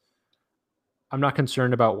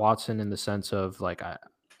concerned about Watson in the sense of like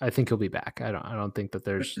I think he'll be back. I don't think that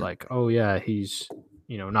there's like, oh yeah, he's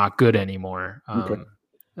not good anymore.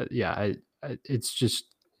 It's just.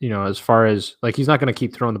 As far as like, he's not going to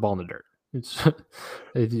keep throwing the ball in the dirt.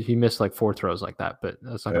 He missed like 4 throws like that, but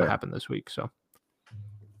that's not going to happen this week. So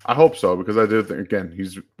I hope so, because I do think, again,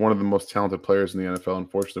 he's one of the most talented players in the NFL.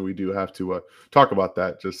 Unfortunately, we do have to talk about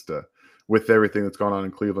that just with everything that's gone on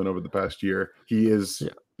in Cleveland over the past year. He is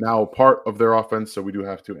now part of their offense, so we do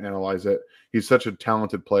have to analyze it. He's such a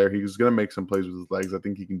talented player. He's going to make some plays with his legs. I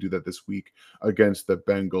think he can do that this week against the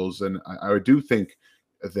Bengals. And I do think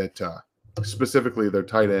that specifically their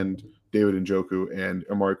tight end, David Njoku, and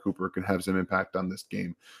Amari Cooper can have some impact on this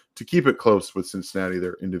game to keep it close with Cincinnati,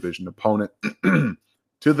 their in-division opponent. To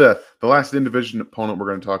the last in-division opponent we're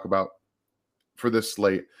going to talk about for this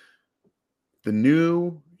slate, the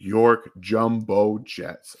New York Jumbo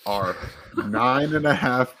Jets are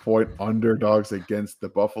 9.5-point underdogs against the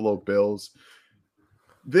Buffalo Bills.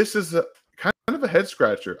 This is kind of a head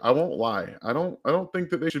scratcher. I won't lie. I don't think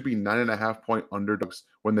that they should be 9.5-point underdogs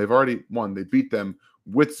when they've already won. They beat them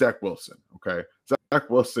with Zach Wilson. Okay. Zach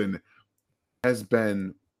Wilson has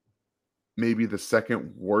been maybe the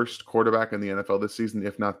second worst quarterback in the NFL this season,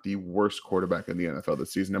 if not the worst quarterback in the NFL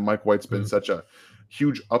this season. And Mike White's been such a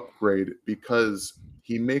huge upgrade because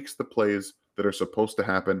he makes the plays that are supposed to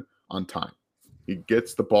happen on time. He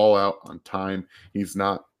gets the ball out on time. He's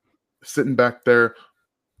not sitting back there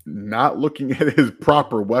not looking at his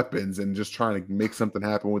proper weapons and just trying to make something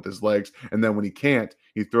happen with his legs. And then when he can't,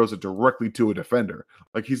 he throws it directly to a defender.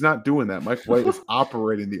 Like, he's not doing that. Mike White is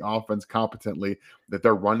operating the offense competently. That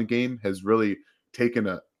their run game has really taken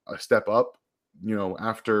a step up.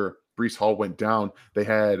 After Breece Hall went down, they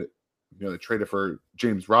had, they traded for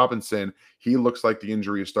James Robinson. He looks like the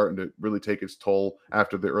injury is starting to really take its toll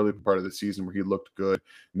after the early part of the season where he looked good.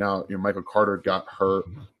 Now, Michael Carter got hurt.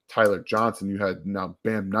 Tyler Johnson, you had now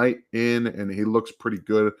Bam Knight in, and he looks pretty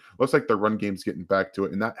good. Looks like the run game's getting back to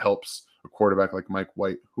it, and that helps a quarterback like Mike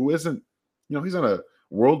White, who isn't, he's not a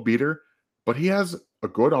world beater, but he has a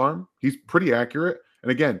good arm. He's pretty accurate.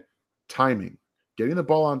 And again, timing, getting the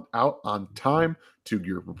ball out on time to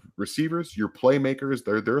your receivers, your playmakers.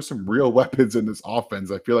 There are some real weapons in this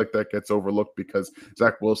offense. I feel like that gets overlooked because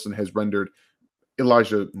Zach Wilson has rendered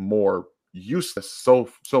Elijah Moore useless so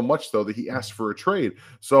much though that he asked for a trade.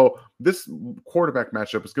 So this quarterback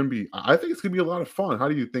matchup is going to be, I think it's going to be a lot of fun. How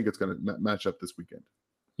do you think it's going to match up this weekend?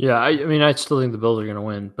 Yeah, I mean, I still think the Bills are going to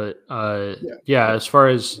win, but as far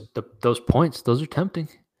as those points, those are tempting.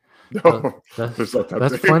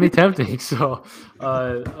 That's plenty tempting. So,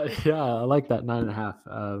 I like that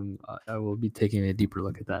 9.5. I will be taking a deeper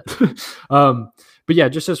look at that. But yeah,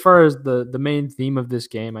 just as far as the main theme of this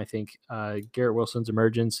game, I think Garrett Wilson's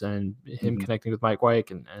emergence and him connecting with Mike White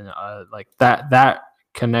and like that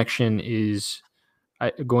connection is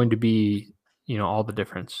going to be all the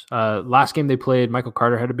difference. Last game they played, Michael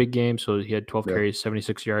Carter had a big game, so he had 12 carries,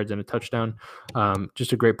 76 yards, and a touchdown.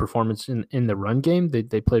 Just a great performance in the run game.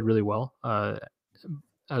 They played really well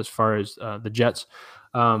as far as the Jets.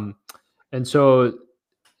 And so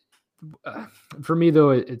for me,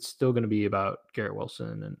 though, it's still going to be about Garrett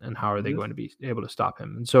Wilson and how are they going to be able to stop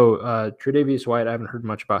him. And so Tre'Davious White, I haven't heard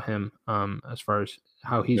much about him as far as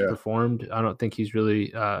how he's performed. I don't think he's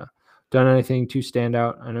really done anything to stand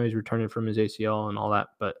out. I know he's returning from his ACL and all that,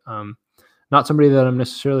 but not somebody that I'm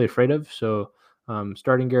necessarily afraid of. So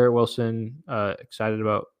starting Garrett Wilson, excited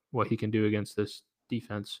about what he can do against this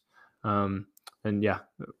defense. And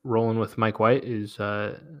rolling with Mike White is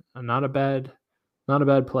not a bad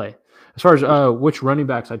play. As far as which running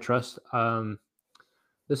backs I trust,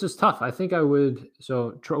 this is tough. I think I would.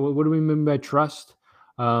 So what do we mean by trust?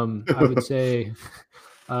 I would say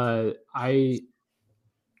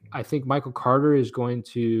I think Michael Carter is going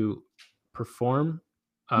to perform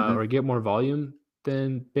or get more volume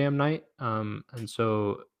than Bam Knight. And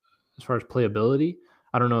so as far as playability,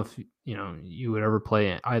 I don't know if you would ever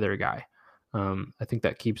play either guy. I think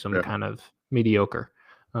that keeps them kind of mediocre.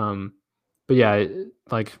 But yeah,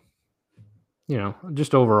 like,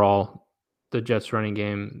 just overall, the Jets running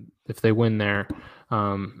game, if they win there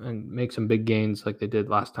and make some big gains like they did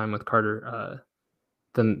last time with Carter,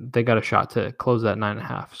 then they got a shot to close that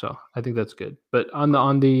 9.5. So I think that's good. But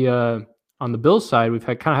on the Bills side, we've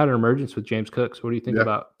kind of had an emergence with James Cook. So what do you think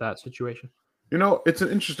about that situation? It's an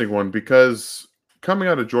interesting one because coming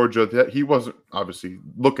out of Georgia, he wasn't, obviously,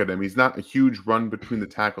 look at him. He's not a huge run between the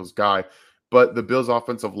tackles guy, but the Bills'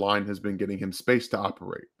 offensive line has been getting him space to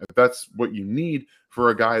operate. If that's what you need for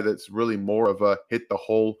a guy that's really more of a hit the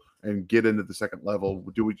hole and get into the second level,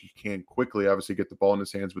 do what you can quickly, obviously get the ball in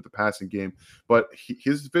his hands with the passing game. But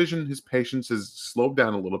his vision, his patience has slowed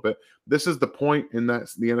down a little bit. This is the point in the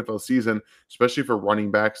NFL season, especially for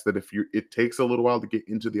running backs, that it takes a little while to get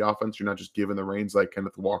into the offense. You're not just given the reins like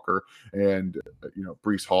Kenneth Walker and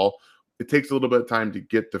Breece Hall. It takes a little bit of time to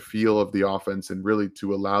get the feel of the offense and really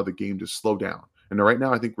to allow the game to slow down. And right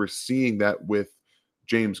now, I think we're seeing that with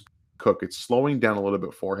James Cook. It's slowing down a little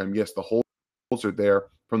bit for him. Yes, the holes are there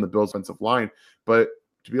from the Bills' offensive line, but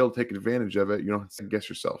to be able to take advantage of it, you don't have to guess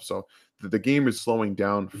yourself. So the game is slowing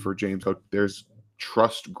down for James Cook. There's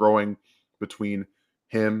trust growing between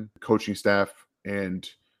him, coaching staff, and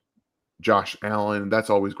Josh Allen. That's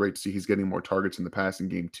always great to see. He's getting more targets in the passing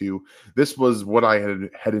game too. This was what I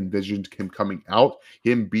had envisioned him coming out,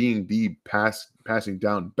 him being the passing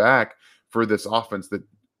down back for this offense that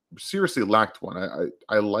seriously lacked one.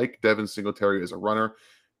 I like Devin Singletary as a runner.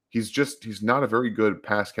 He's not a very good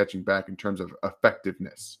pass catching back in terms of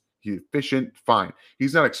effectiveness. He's efficient, fine.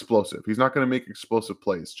 He's not explosive. He's not going to make explosive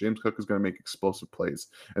plays. James Cook is going to make explosive plays.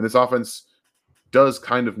 And this offense does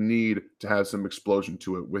kind of need to have some explosion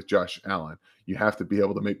to it with Josh Allen. You have to be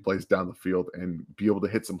able to make plays down the field and be able to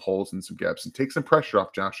hit some holes and some gaps and take some pressure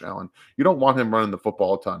off Josh Allen. You don't want him running the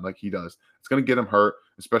football a ton like he does. It's going to get him hurt,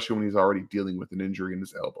 especially when he's already dealing with an injury in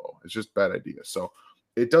his elbow. It's just a bad idea. So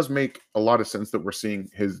it does make a lot of sense that we're seeing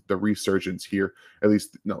the resurgence here, at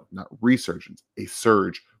least, no, not resurgence, a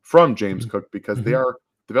surge from James Cook, because they are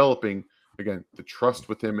developing, again, the trust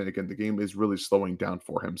with him. And again, the game is really slowing down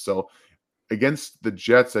for him. So against the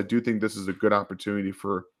Jets, I do think this is a good opportunity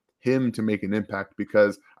for him to make an impact,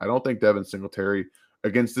 because I don't think Devin Singletary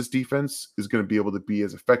against this defense is going to be able to be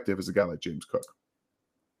as effective as a guy like James Cook.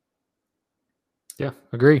 Yeah,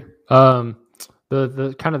 agree.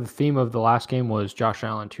 The kind of the theme of the last game was Josh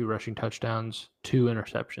Allen, 2 rushing touchdowns, 2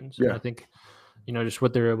 interceptions. Yeah. And I think, just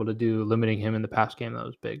what they're able to do, limiting him in the pass game, that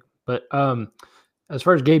was big. But as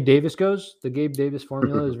far as Gabe Davis goes, the Gabe Davis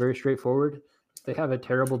formula is very straightforward. They have a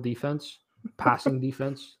terrible defense, passing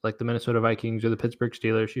defense, like the Minnesota Vikings or the Pittsburgh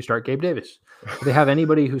Steelers. You start Gabe Davis. If they have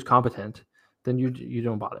anybody who's competent, then you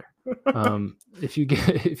don't bother. If you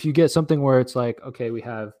get something where it's like, okay, we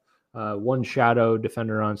have one shadow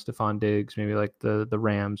defender on Stephon Diggs, maybe like the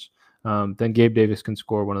Rams, then Gabe Davis can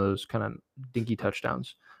score one of those kind of dinky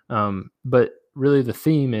touchdowns. But really the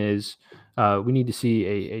theme is we need to see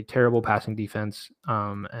a terrible passing defense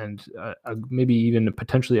and maybe even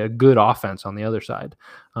potentially a good offense on the other side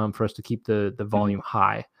for us to keep the volume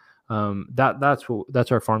high.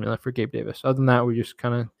 That's our formula for Gabe Davis. Other than that, we just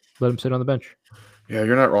kind of let him sit on the bench. Yeah,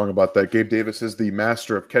 you're not wrong about that. Gabe Davis is the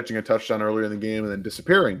master of catching a touchdown earlier in the game and then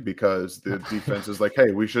disappearing because the defense is like,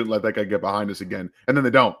 hey, we shouldn't let that guy get behind us again. And then they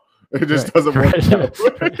don't. It just doesn't work out.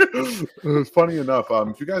 It's funny enough.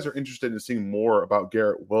 If you guys are interested in seeing more about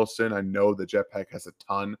Garrett Wilson, I know that Jetpack has a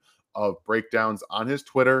ton of breakdowns on his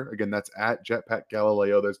Twitter. Again, that's at Jetpack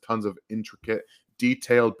Galileo. There's tons of intricate,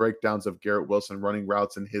 detailed breakdowns of Garrett Wilson running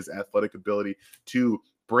routes and his athletic ability to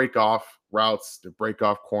break off routes, to break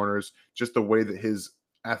off corners, just the way that his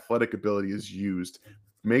athletic ability is used.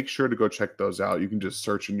 Make sure to go check those out. You can just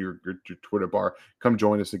search in your Twitter bar. Come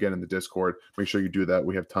join us again in the Discord. Make sure you do that.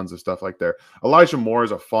 We have tons of stuff like there. Elijah Moore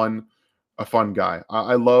is a fun guy.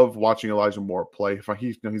 I love watching Elijah Moore play.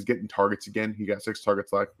 He's getting targets again. He got 6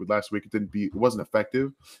 targets last week. It wasn't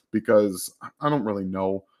effective because I don't really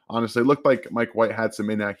know. Honestly, it looked like Mike White had some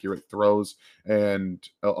inaccurate throws, and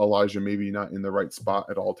Elijah maybe not in the right spot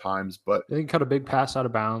at all times. But they can cut a big pass out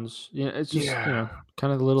of bounds. It's just kind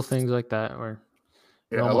of the little things like that where.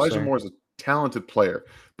 Yeah, Elijah Moore is a talented player,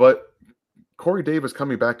 but Corey Davis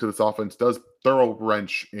coming back to this offense does thorough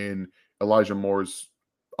wrench in Elijah Moore's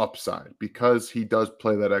upside because he does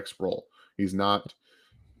play that X role.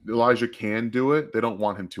 Elijah can do it. They don't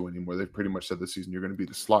want him to anymore. They've pretty much said this season, you're going to be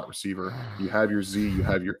the slot receiver. You have your Z, you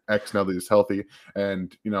have your X now that he's healthy.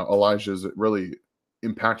 And, Elijah's really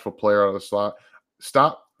impactful player out of the slot.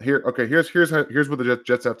 Stop here. Okay, here's what the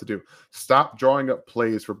Jets have to do. Stop drawing up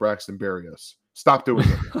plays for Braxton Berrios. Stop doing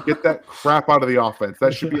it. Get that crap out of the offense.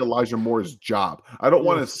 That should be Elijah Moore's job. I don't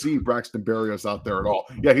want to see Braxton Berrios out there at all.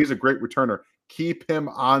 Yeah, he's a great returner. Keep him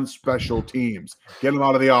on special teams. Get him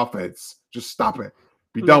out of the offense. Just stop it.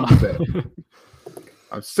 Be done with it.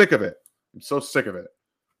 I'm sick of it. I'm so sick of it.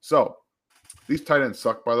 So, these tight ends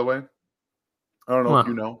suck, by the way. I don't know if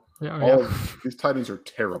you know. All of these tight ends are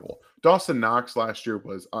terrible. Dawson Knox last year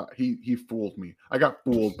was he fooled me. I got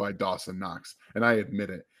fooled by Dawson Knox, and I admit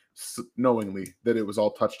it knowingly that it was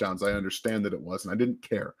all touchdowns. I understand that it was, and I didn't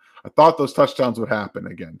care. I thought those touchdowns would happen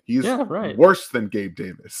again. He's worse than Gabe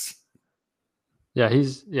Davis. Yeah,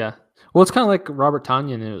 Well, it's kind of like Robert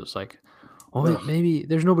Tonyan. It was like, maybe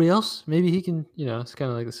there's nobody else. Maybe he can. It's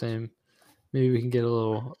kind of like the same. Maybe we can get a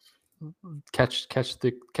little catch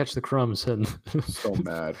the crumbs. And so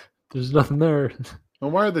mad. There's nothing there.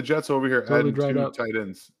 And why are the Jets over here totally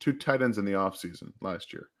adding two tight ends in the offseason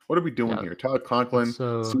last year? What are we doing here? Tyler Conklin,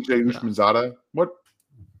 CJ Usmanzada? What?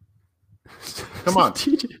 Come on.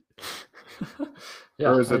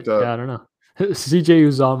 Or is it? I don't know. CJ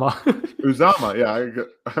Uzama. Uzama, yeah.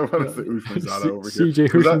 I want to say Usmanzada over here. CJ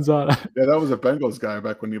Usmanzada. Yeah, that was a Bengals guy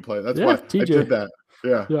back when you played. That's why TJ. I did that.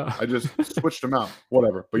 Yeah. I just switched them out.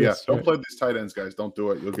 Whatever. But don't play these tight ends, guys. Don't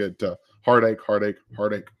do it. You'll get heartache.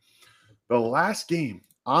 The last game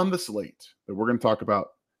on the slate that we're going to talk about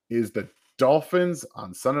is the Dolphins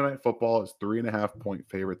on Sunday Night Football as 3.5-point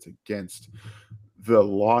favorites against the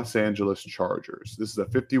Los Angeles Chargers. This is a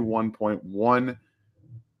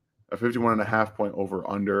 51.5-point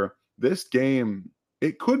over-under. This game,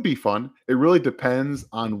 it could be fun. It really depends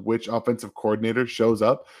on which offensive coordinator shows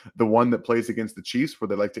up. The one that plays against the Chiefs where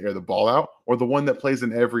they like to air the ball out, or the one that plays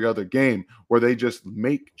in every other game where they just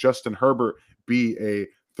make Justin Herbert be a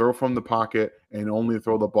throw from the pocket and only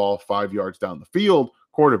throw the ball 5 yards down the field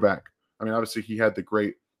quarterback. I mean, obviously he had the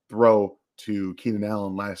great throw to Keenan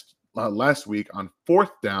Allen last week on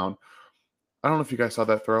 4th down. I don't know if you guys saw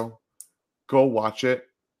that throw. Go watch it.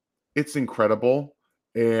 It's incredible.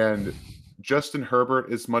 And Justin Herbert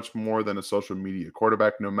is much more than a social media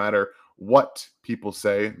quarterback, no matter what people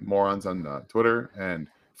say, morons on Twitter and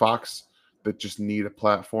Fox that just need a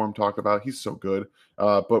platform talk about. He's so good.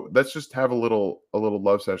 But let's just have a little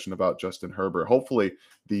love session about Justin Herbert. Hopefully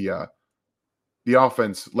the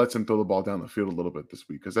offense lets him throw the ball down the field a little bit this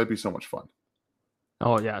week, because that'd be so much fun.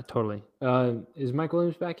 Oh, yeah, totally. Is Mike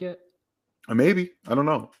Williams back yet? Maybe. I don't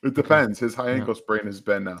know. It depends. His high ankle sprain has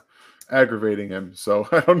been aggravating him, so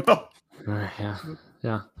I don't know.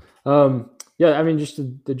 Yeah. I mean, just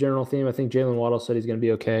the general theme. I think Jalen Waddle said he's going to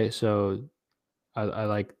be okay, so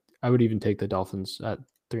I would even take the Dolphins at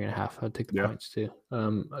 3.5. I'd take the points too.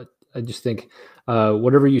 I just think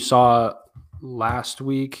whatever you saw last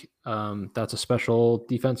week, that's a special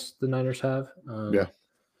defense the Niners have.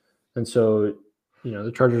 And so,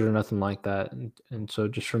 the Chargers are nothing like that. And so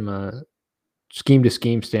just from a scheme to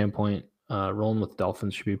scheme standpoint, rolling with the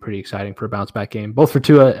Dolphins should be pretty exciting for a bounce back game, both for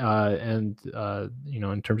Tua and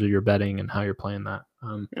in terms of your betting and how you're playing that.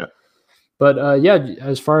 But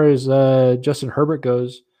as far as Justin Herbert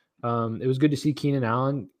goes, it was good to see Keenan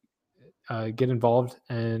Allen get involved,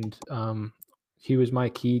 and he was my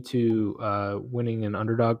key to winning an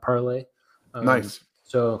underdog parlay. Nice.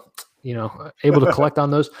 So, able to collect on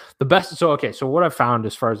those. The best. So what I've found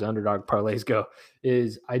as far as the underdog parlays go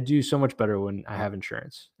is I do so much better when I have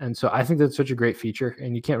insurance. And so I think that's such a great feature,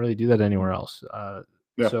 and you can't really do that anywhere else.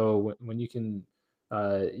 So when you can,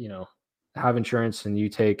 have insurance and you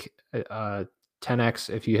take 10x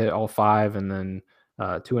if you hit all 5, and then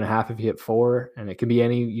 2.5 if you hit 4, and it can be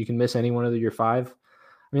you can miss any one of your 5.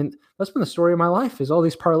 I mean, that's been the story of my life, is all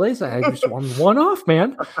these parlays I had just one off,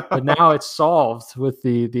 man. But now it's solved with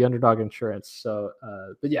the underdog insurance. So,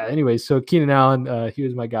 anyways, so Keenan Allen, he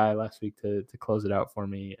was my guy last week to close it out for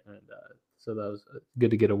me. And so that was good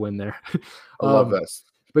to get a win there. I love this.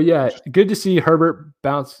 But yeah, good to see Herbert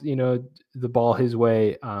bounce, the ball his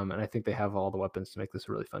way. And I think they have all the weapons to make this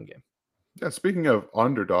a really fun game. Yeah, speaking of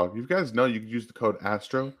underdog, you guys know you can use the code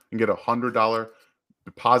ASTRO and get $100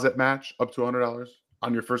 deposit match up to $100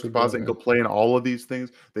 on your first deposit and go play in all of these things.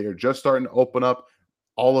 They are just starting to open up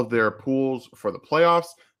all of their pools for the playoffs.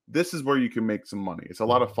 This is where you can make some money. It's a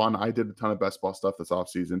lot of fun. I did a ton of best ball stuff this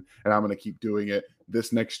offseason, and I'm going to keep doing it.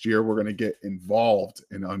 This next year, we're going to get involved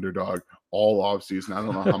in underdog all offseason. I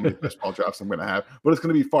don't know how many best ball drafts I'm going to have, but it's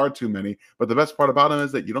going to be far too many. But the best part about them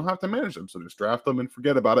is that you don't have to manage them. So just draft them and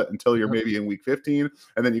forget about it until you're maybe in week 15,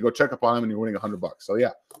 and then you go check up on them and you're winning $100. So yeah,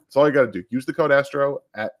 that's all you got to do. Use the code ASTRO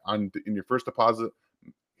in your first deposit.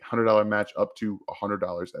 $100 match up to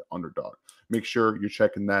 $100 at Underdog. Make sure you're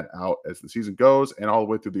checking that out as the season goes and all the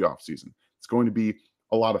way through the off season. It's going to be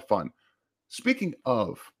a lot of fun. Speaking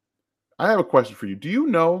of, I have a question for you. Do you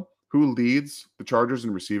know who leads the Chargers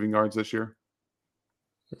in receiving yards this year?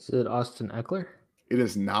 Is it Austin Eckler? It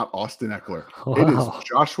is not Austin Eckler. Wow. It is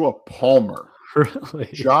Joshua Palmer. Really?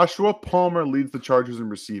 Joshua Palmer leads the Chargers in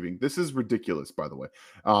receiving. This is ridiculous, by the way.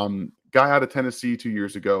 Guy out of Tennessee 2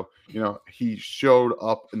 years ago. He showed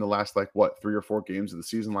up in the last 3 or 4 games of the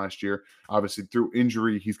season last year. Obviously, through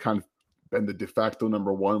injury, he's kind of been the de facto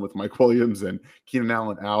number one with Mike Williams and Keenan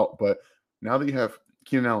Allen out. But now that you have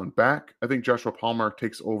Keenan Allen back, I think Joshua Palmer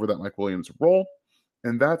takes over that Mike Williams role.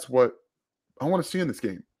 And that's what I want to see in this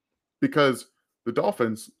game, because the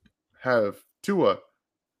Dolphins have Tua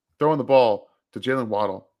throwing the ball to Jalen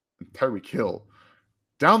Waddle and Tyreek Hill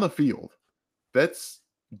down the field. Let's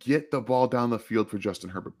get the ball down the field for Justin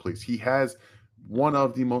Herbert, please. He has one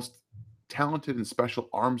of the most talented and special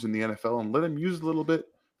arms in the NFL, and let him use it a little bit.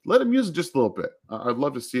 Let him use it just a little bit. I'd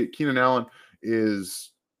love to see it. Keenan Allen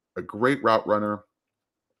is a great route runner.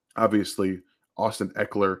 Obviously, Austin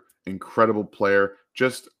Eckler, incredible player.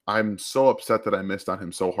 I'm so upset that I missed on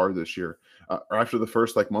him so hard this year. After the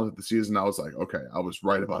first month of the season, I was like, okay, I was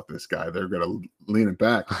right about this guy. They're going to lean it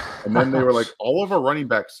back. And then they were like, all of our running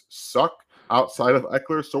backs suck outside of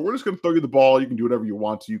Eckler, so we're just going to throw you the ball. You can do whatever you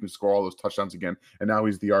want to. You can score all those touchdowns again. And now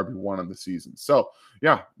he's the RB1 of the season. So,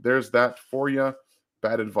 yeah, there's that for you.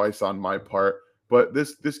 Bad advice on my part. But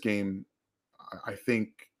this game, I think,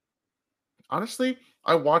 honestly,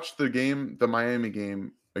 I watched the Miami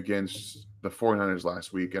game against the 49ers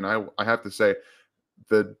last week, and I have to say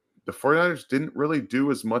the 49ers didn't really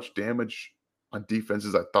do as much damage on defense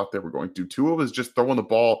as I thought they were going to. Tua was just throwing the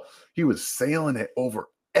ball. He was sailing it over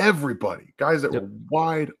everybody, guys that were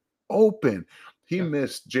wide open. He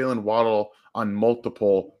missed Jalen Waddle on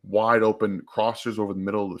multiple wide open crossers over the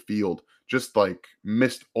middle of the field, just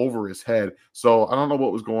missed over his head. So I don't know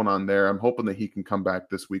what was going on there. I'm hoping that he can come back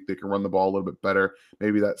this week. They can run the ball a little bit better.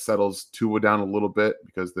 Maybe that settles Tua down a little bit,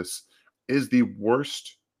 because this is the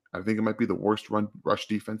worst. I think it might be the worst rush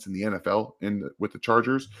defense in the NFL with the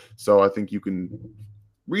Chargers. So I think you can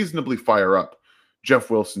reasonably fire up Jeff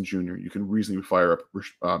Wilson Jr. You can reasonably fire up,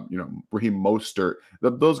 Raheem Mostert.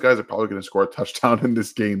 Those guys are probably going to score a touchdown in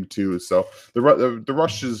this game too. So the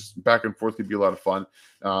rushes back and forth could be a lot of fun.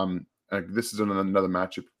 This is another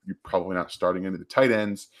matchup you're probably not starting into the tight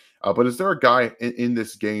ends. But is there a guy in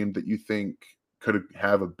this game that you think could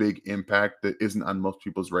have a big impact that isn't on most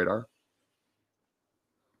people's radar?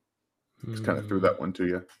 Just kind of threw that one to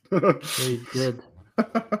you. He did.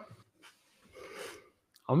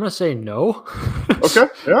 I'm gonna say no. Okay.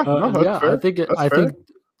 Yeah. No, that's fair. I think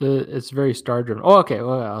it's very star driven. Oh, okay.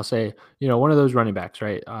 Well, I'll say one of those running backs,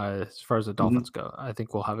 right? As far as the Dolphins go, I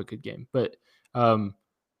think we'll have a good game. But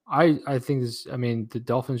I think this. I mean, the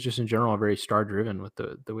Dolphins just in general are very star driven with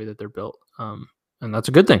the way that they're built, and that's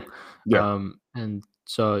a good thing. Yeah. And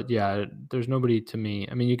so there's nobody to me.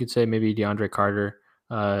 I mean, you could say maybe DeAndre Carter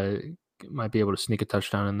might be able to sneak a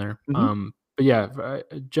touchdown in there. But yeah,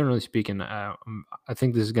 generally speaking, I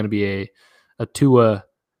think this is going to be a Tua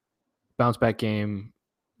bounce back game,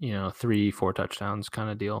 3-4 touchdowns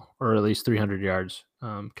kind of deal, or at least 300 yards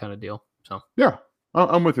kind of deal. So yeah,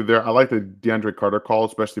 I'm with you there. I like the DeAndre Carter call,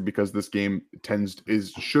 especially because this game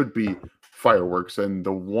should be fireworks, and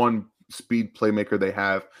the one speed playmaker they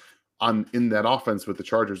have in that offense with the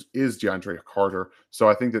Chargers is DeAndre Carter. So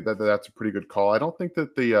I think that's a pretty good call. I don't think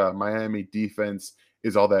that the Miami defense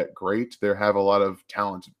is all that great. They have a lot of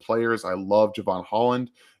talented players. I love Javon Holland.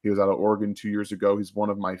 He was out of Oregon 2 years ago. He's one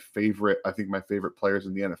of my favorite players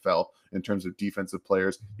in the NFL in terms of defensive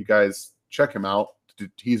players. You guys check him out.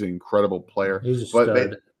 He's an incredible player. He's a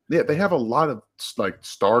stud. They have a lot of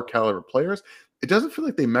star caliber players. It doesn't feel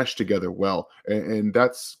like they mesh together well, and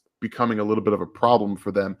that's becoming a little bit of a problem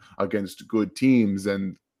for them against good teams.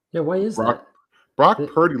 And why is that? Brock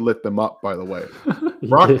Purdy lit them up, by the way.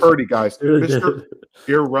 Brock Purdy, guys, Mr.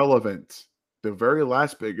 Irrelevant, the very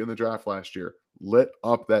last pick in the draft last year, lit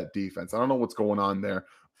up that defense. I don't know what's going on there,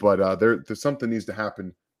 but there's something needs to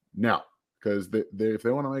happen now, because if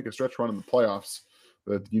they want to make a stretch run in the playoffs,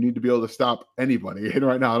 you need to be able to stop anybody. And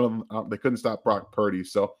right now, they couldn't stop Brock Purdy.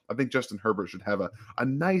 So I think Justin Herbert should have a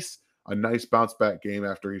nice bounce back game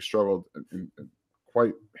after he struggled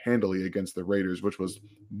quite handily against the Raiders, which was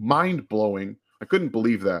mind blowing. I couldn't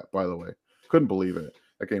believe that, by the way. Couldn't believe it.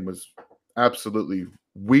 That game was absolutely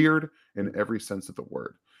weird in every sense of the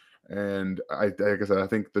word. And like I said, I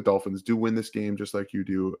think the Dolphins do win this game just like you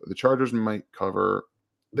do. The Chargers might cover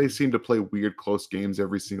they seem to play weird close games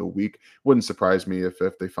every single week. Wouldn't surprise me if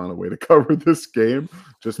they found a way to cover this game,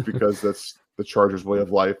 just because that's the Chargers' way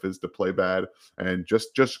of life, is to play bad and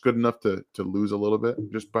just good enough to lose a little bit,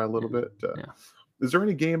 just by a little bit. Is there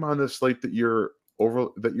any game on this slate that you're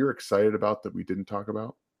excited about that we didn't talk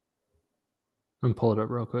about? I'm pull it up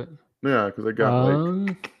real quick. Yeah, because I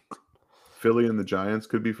got Philly and the Giants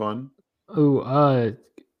could be fun. Oh,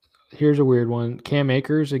 here's a weird one. Cam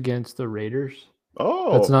Akers against the Raiders.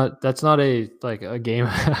 Oh, that's not a game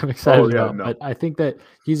I'm excited about. No. But I think that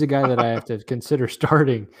he's a guy that I have to consider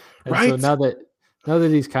starting. And so now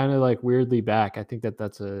that he's kind of like weirdly back, I think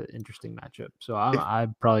that's an interesting matchup. So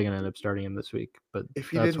I'm probably gonna end up starting him this week. But if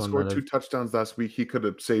he didn't score 2 touchdowns last week, he could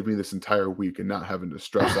have saved me this entire week and not having to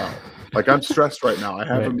stress out. Like, I'm stressed right now. I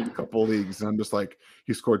have him in a couple of leagues, and I'm just like,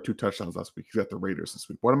 he scored 2 touchdowns last week. He's got the Raiders this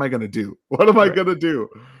week. What am I gonna do? What am I gonna do?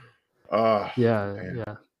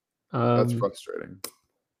 Yeah. That's frustrating.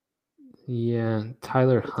 Yeah,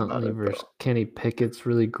 Tyler Huntley versus Kenny Pickett's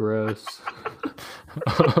really gross.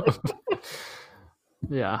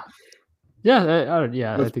 Yeah.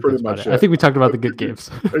 I think pretty much it. I think we talked about the good games.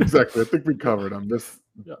 Exactly. I think we covered them. This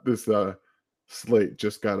slate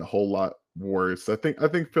just got a whole lot worse. I think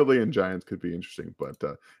Philly and Giants could be interesting. But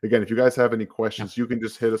again, if you guys have any questions, you can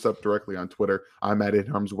just hit us up directly on Twitter. I'm at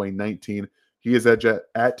InHarmsWay19. He is at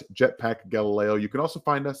Jetpack Galileo. You can also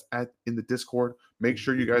find us in the Discord. Make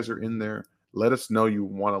sure you guys are in there. Let us know you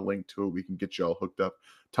want a link to it. We can get you all hooked up.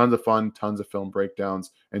 Tons of fun, tons of film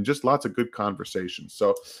breakdowns, and just lots of good conversations.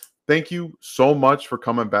 So thank you so much for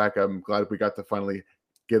coming back. I'm glad we got to finally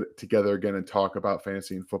get together again and talk about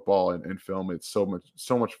fantasy and football and film. It's so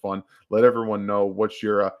much fun. Let everyone know what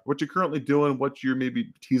you're currently doing, what you're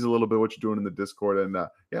maybe tease a little bit what you're doing in the Discord, and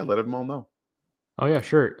let everyone know. Oh yeah,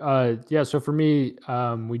 sure. So for me,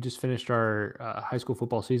 we just finished our high school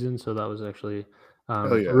football season, so that was actually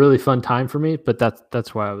a really fun time for me. But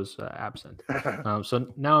that's why I was absent.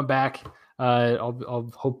 So now I'm back.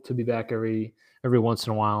 I'll hope to be back every once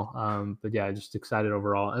in a while. But yeah, just excited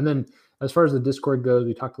overall. And then as far as the Discord goes,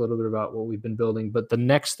 we talked a little bit about what we've been building. But the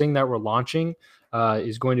next thing that we're launching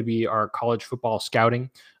is going to be our college football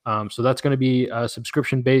scouting. So that's going to be a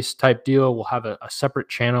subscription-based type deal. We'll have a separate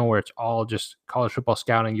channel where it's all just college football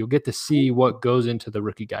scouting. You'll get to see what goes into the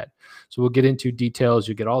rookie guide. So we'll get into details.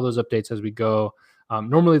 You get all those updates as we go.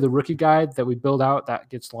 Normally the rookie guide that we build out, that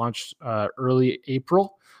gets launched early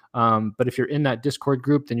April. But if you're in that Discord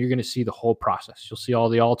group, then you're going to see the whole process. You'll see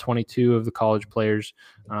all 22 of the college players.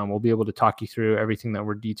 We'll be able to talk you through everything that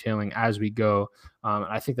we're detailing as we go. And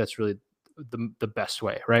I think that's really the best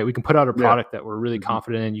way, right? We can put out a product that we're really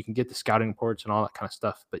confident in. You can get the scouting reports and all that kind of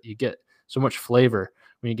stuff, but you get so much flavor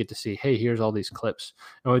when you get to see, hey, here's all these clips.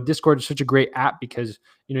 And Discord is such a great app because,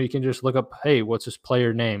 you can just look up, hey, what's this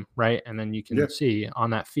player name, right? And then you can see on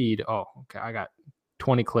that feed, oh, okay, I got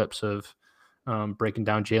 20 clips of breaking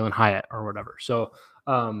down Jalen Hyatt or whatever. So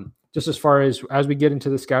just as far as we get into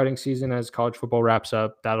the scouting season, as college football wraps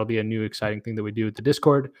up, that'll be a new exciting thing that we do with the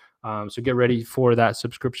Discord. So get ready for that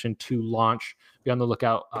subscription to launch. Be on the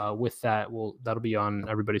lookout with that. That'll be on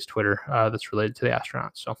everybody's Twitter that's related to the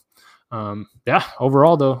Astronauts. So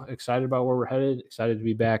overall though, excited about where we're headed. Excited to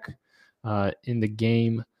be back in the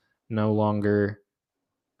game, no longer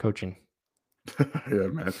coaching. Yeah,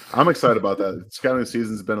 man. I'm excited about that. Scouting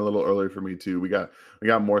season's been a little early for me too. We got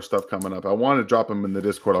more stuff coming up. I wanted to drop them in the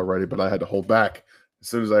Discord already, but I had to hold back as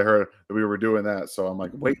soon as I heard that we were doing that. So I'm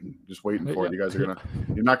like, just waiting for it. You guys you're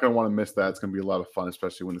not gonna want to miss that. It's gonna be a lot of fun,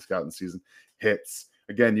 especially when the scouting season hits.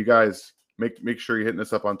 Again, you guys make sure you're hitting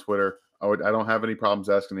us up on Twitter. I don't have any problems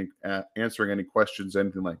answering any questions,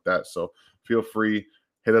 anything like that. So feel free,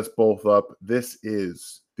 hit us both up. This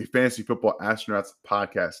is the Fantasy Football Astronauts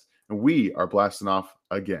podcast. And we are blasting off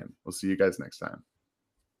again. We'll see you guys next time.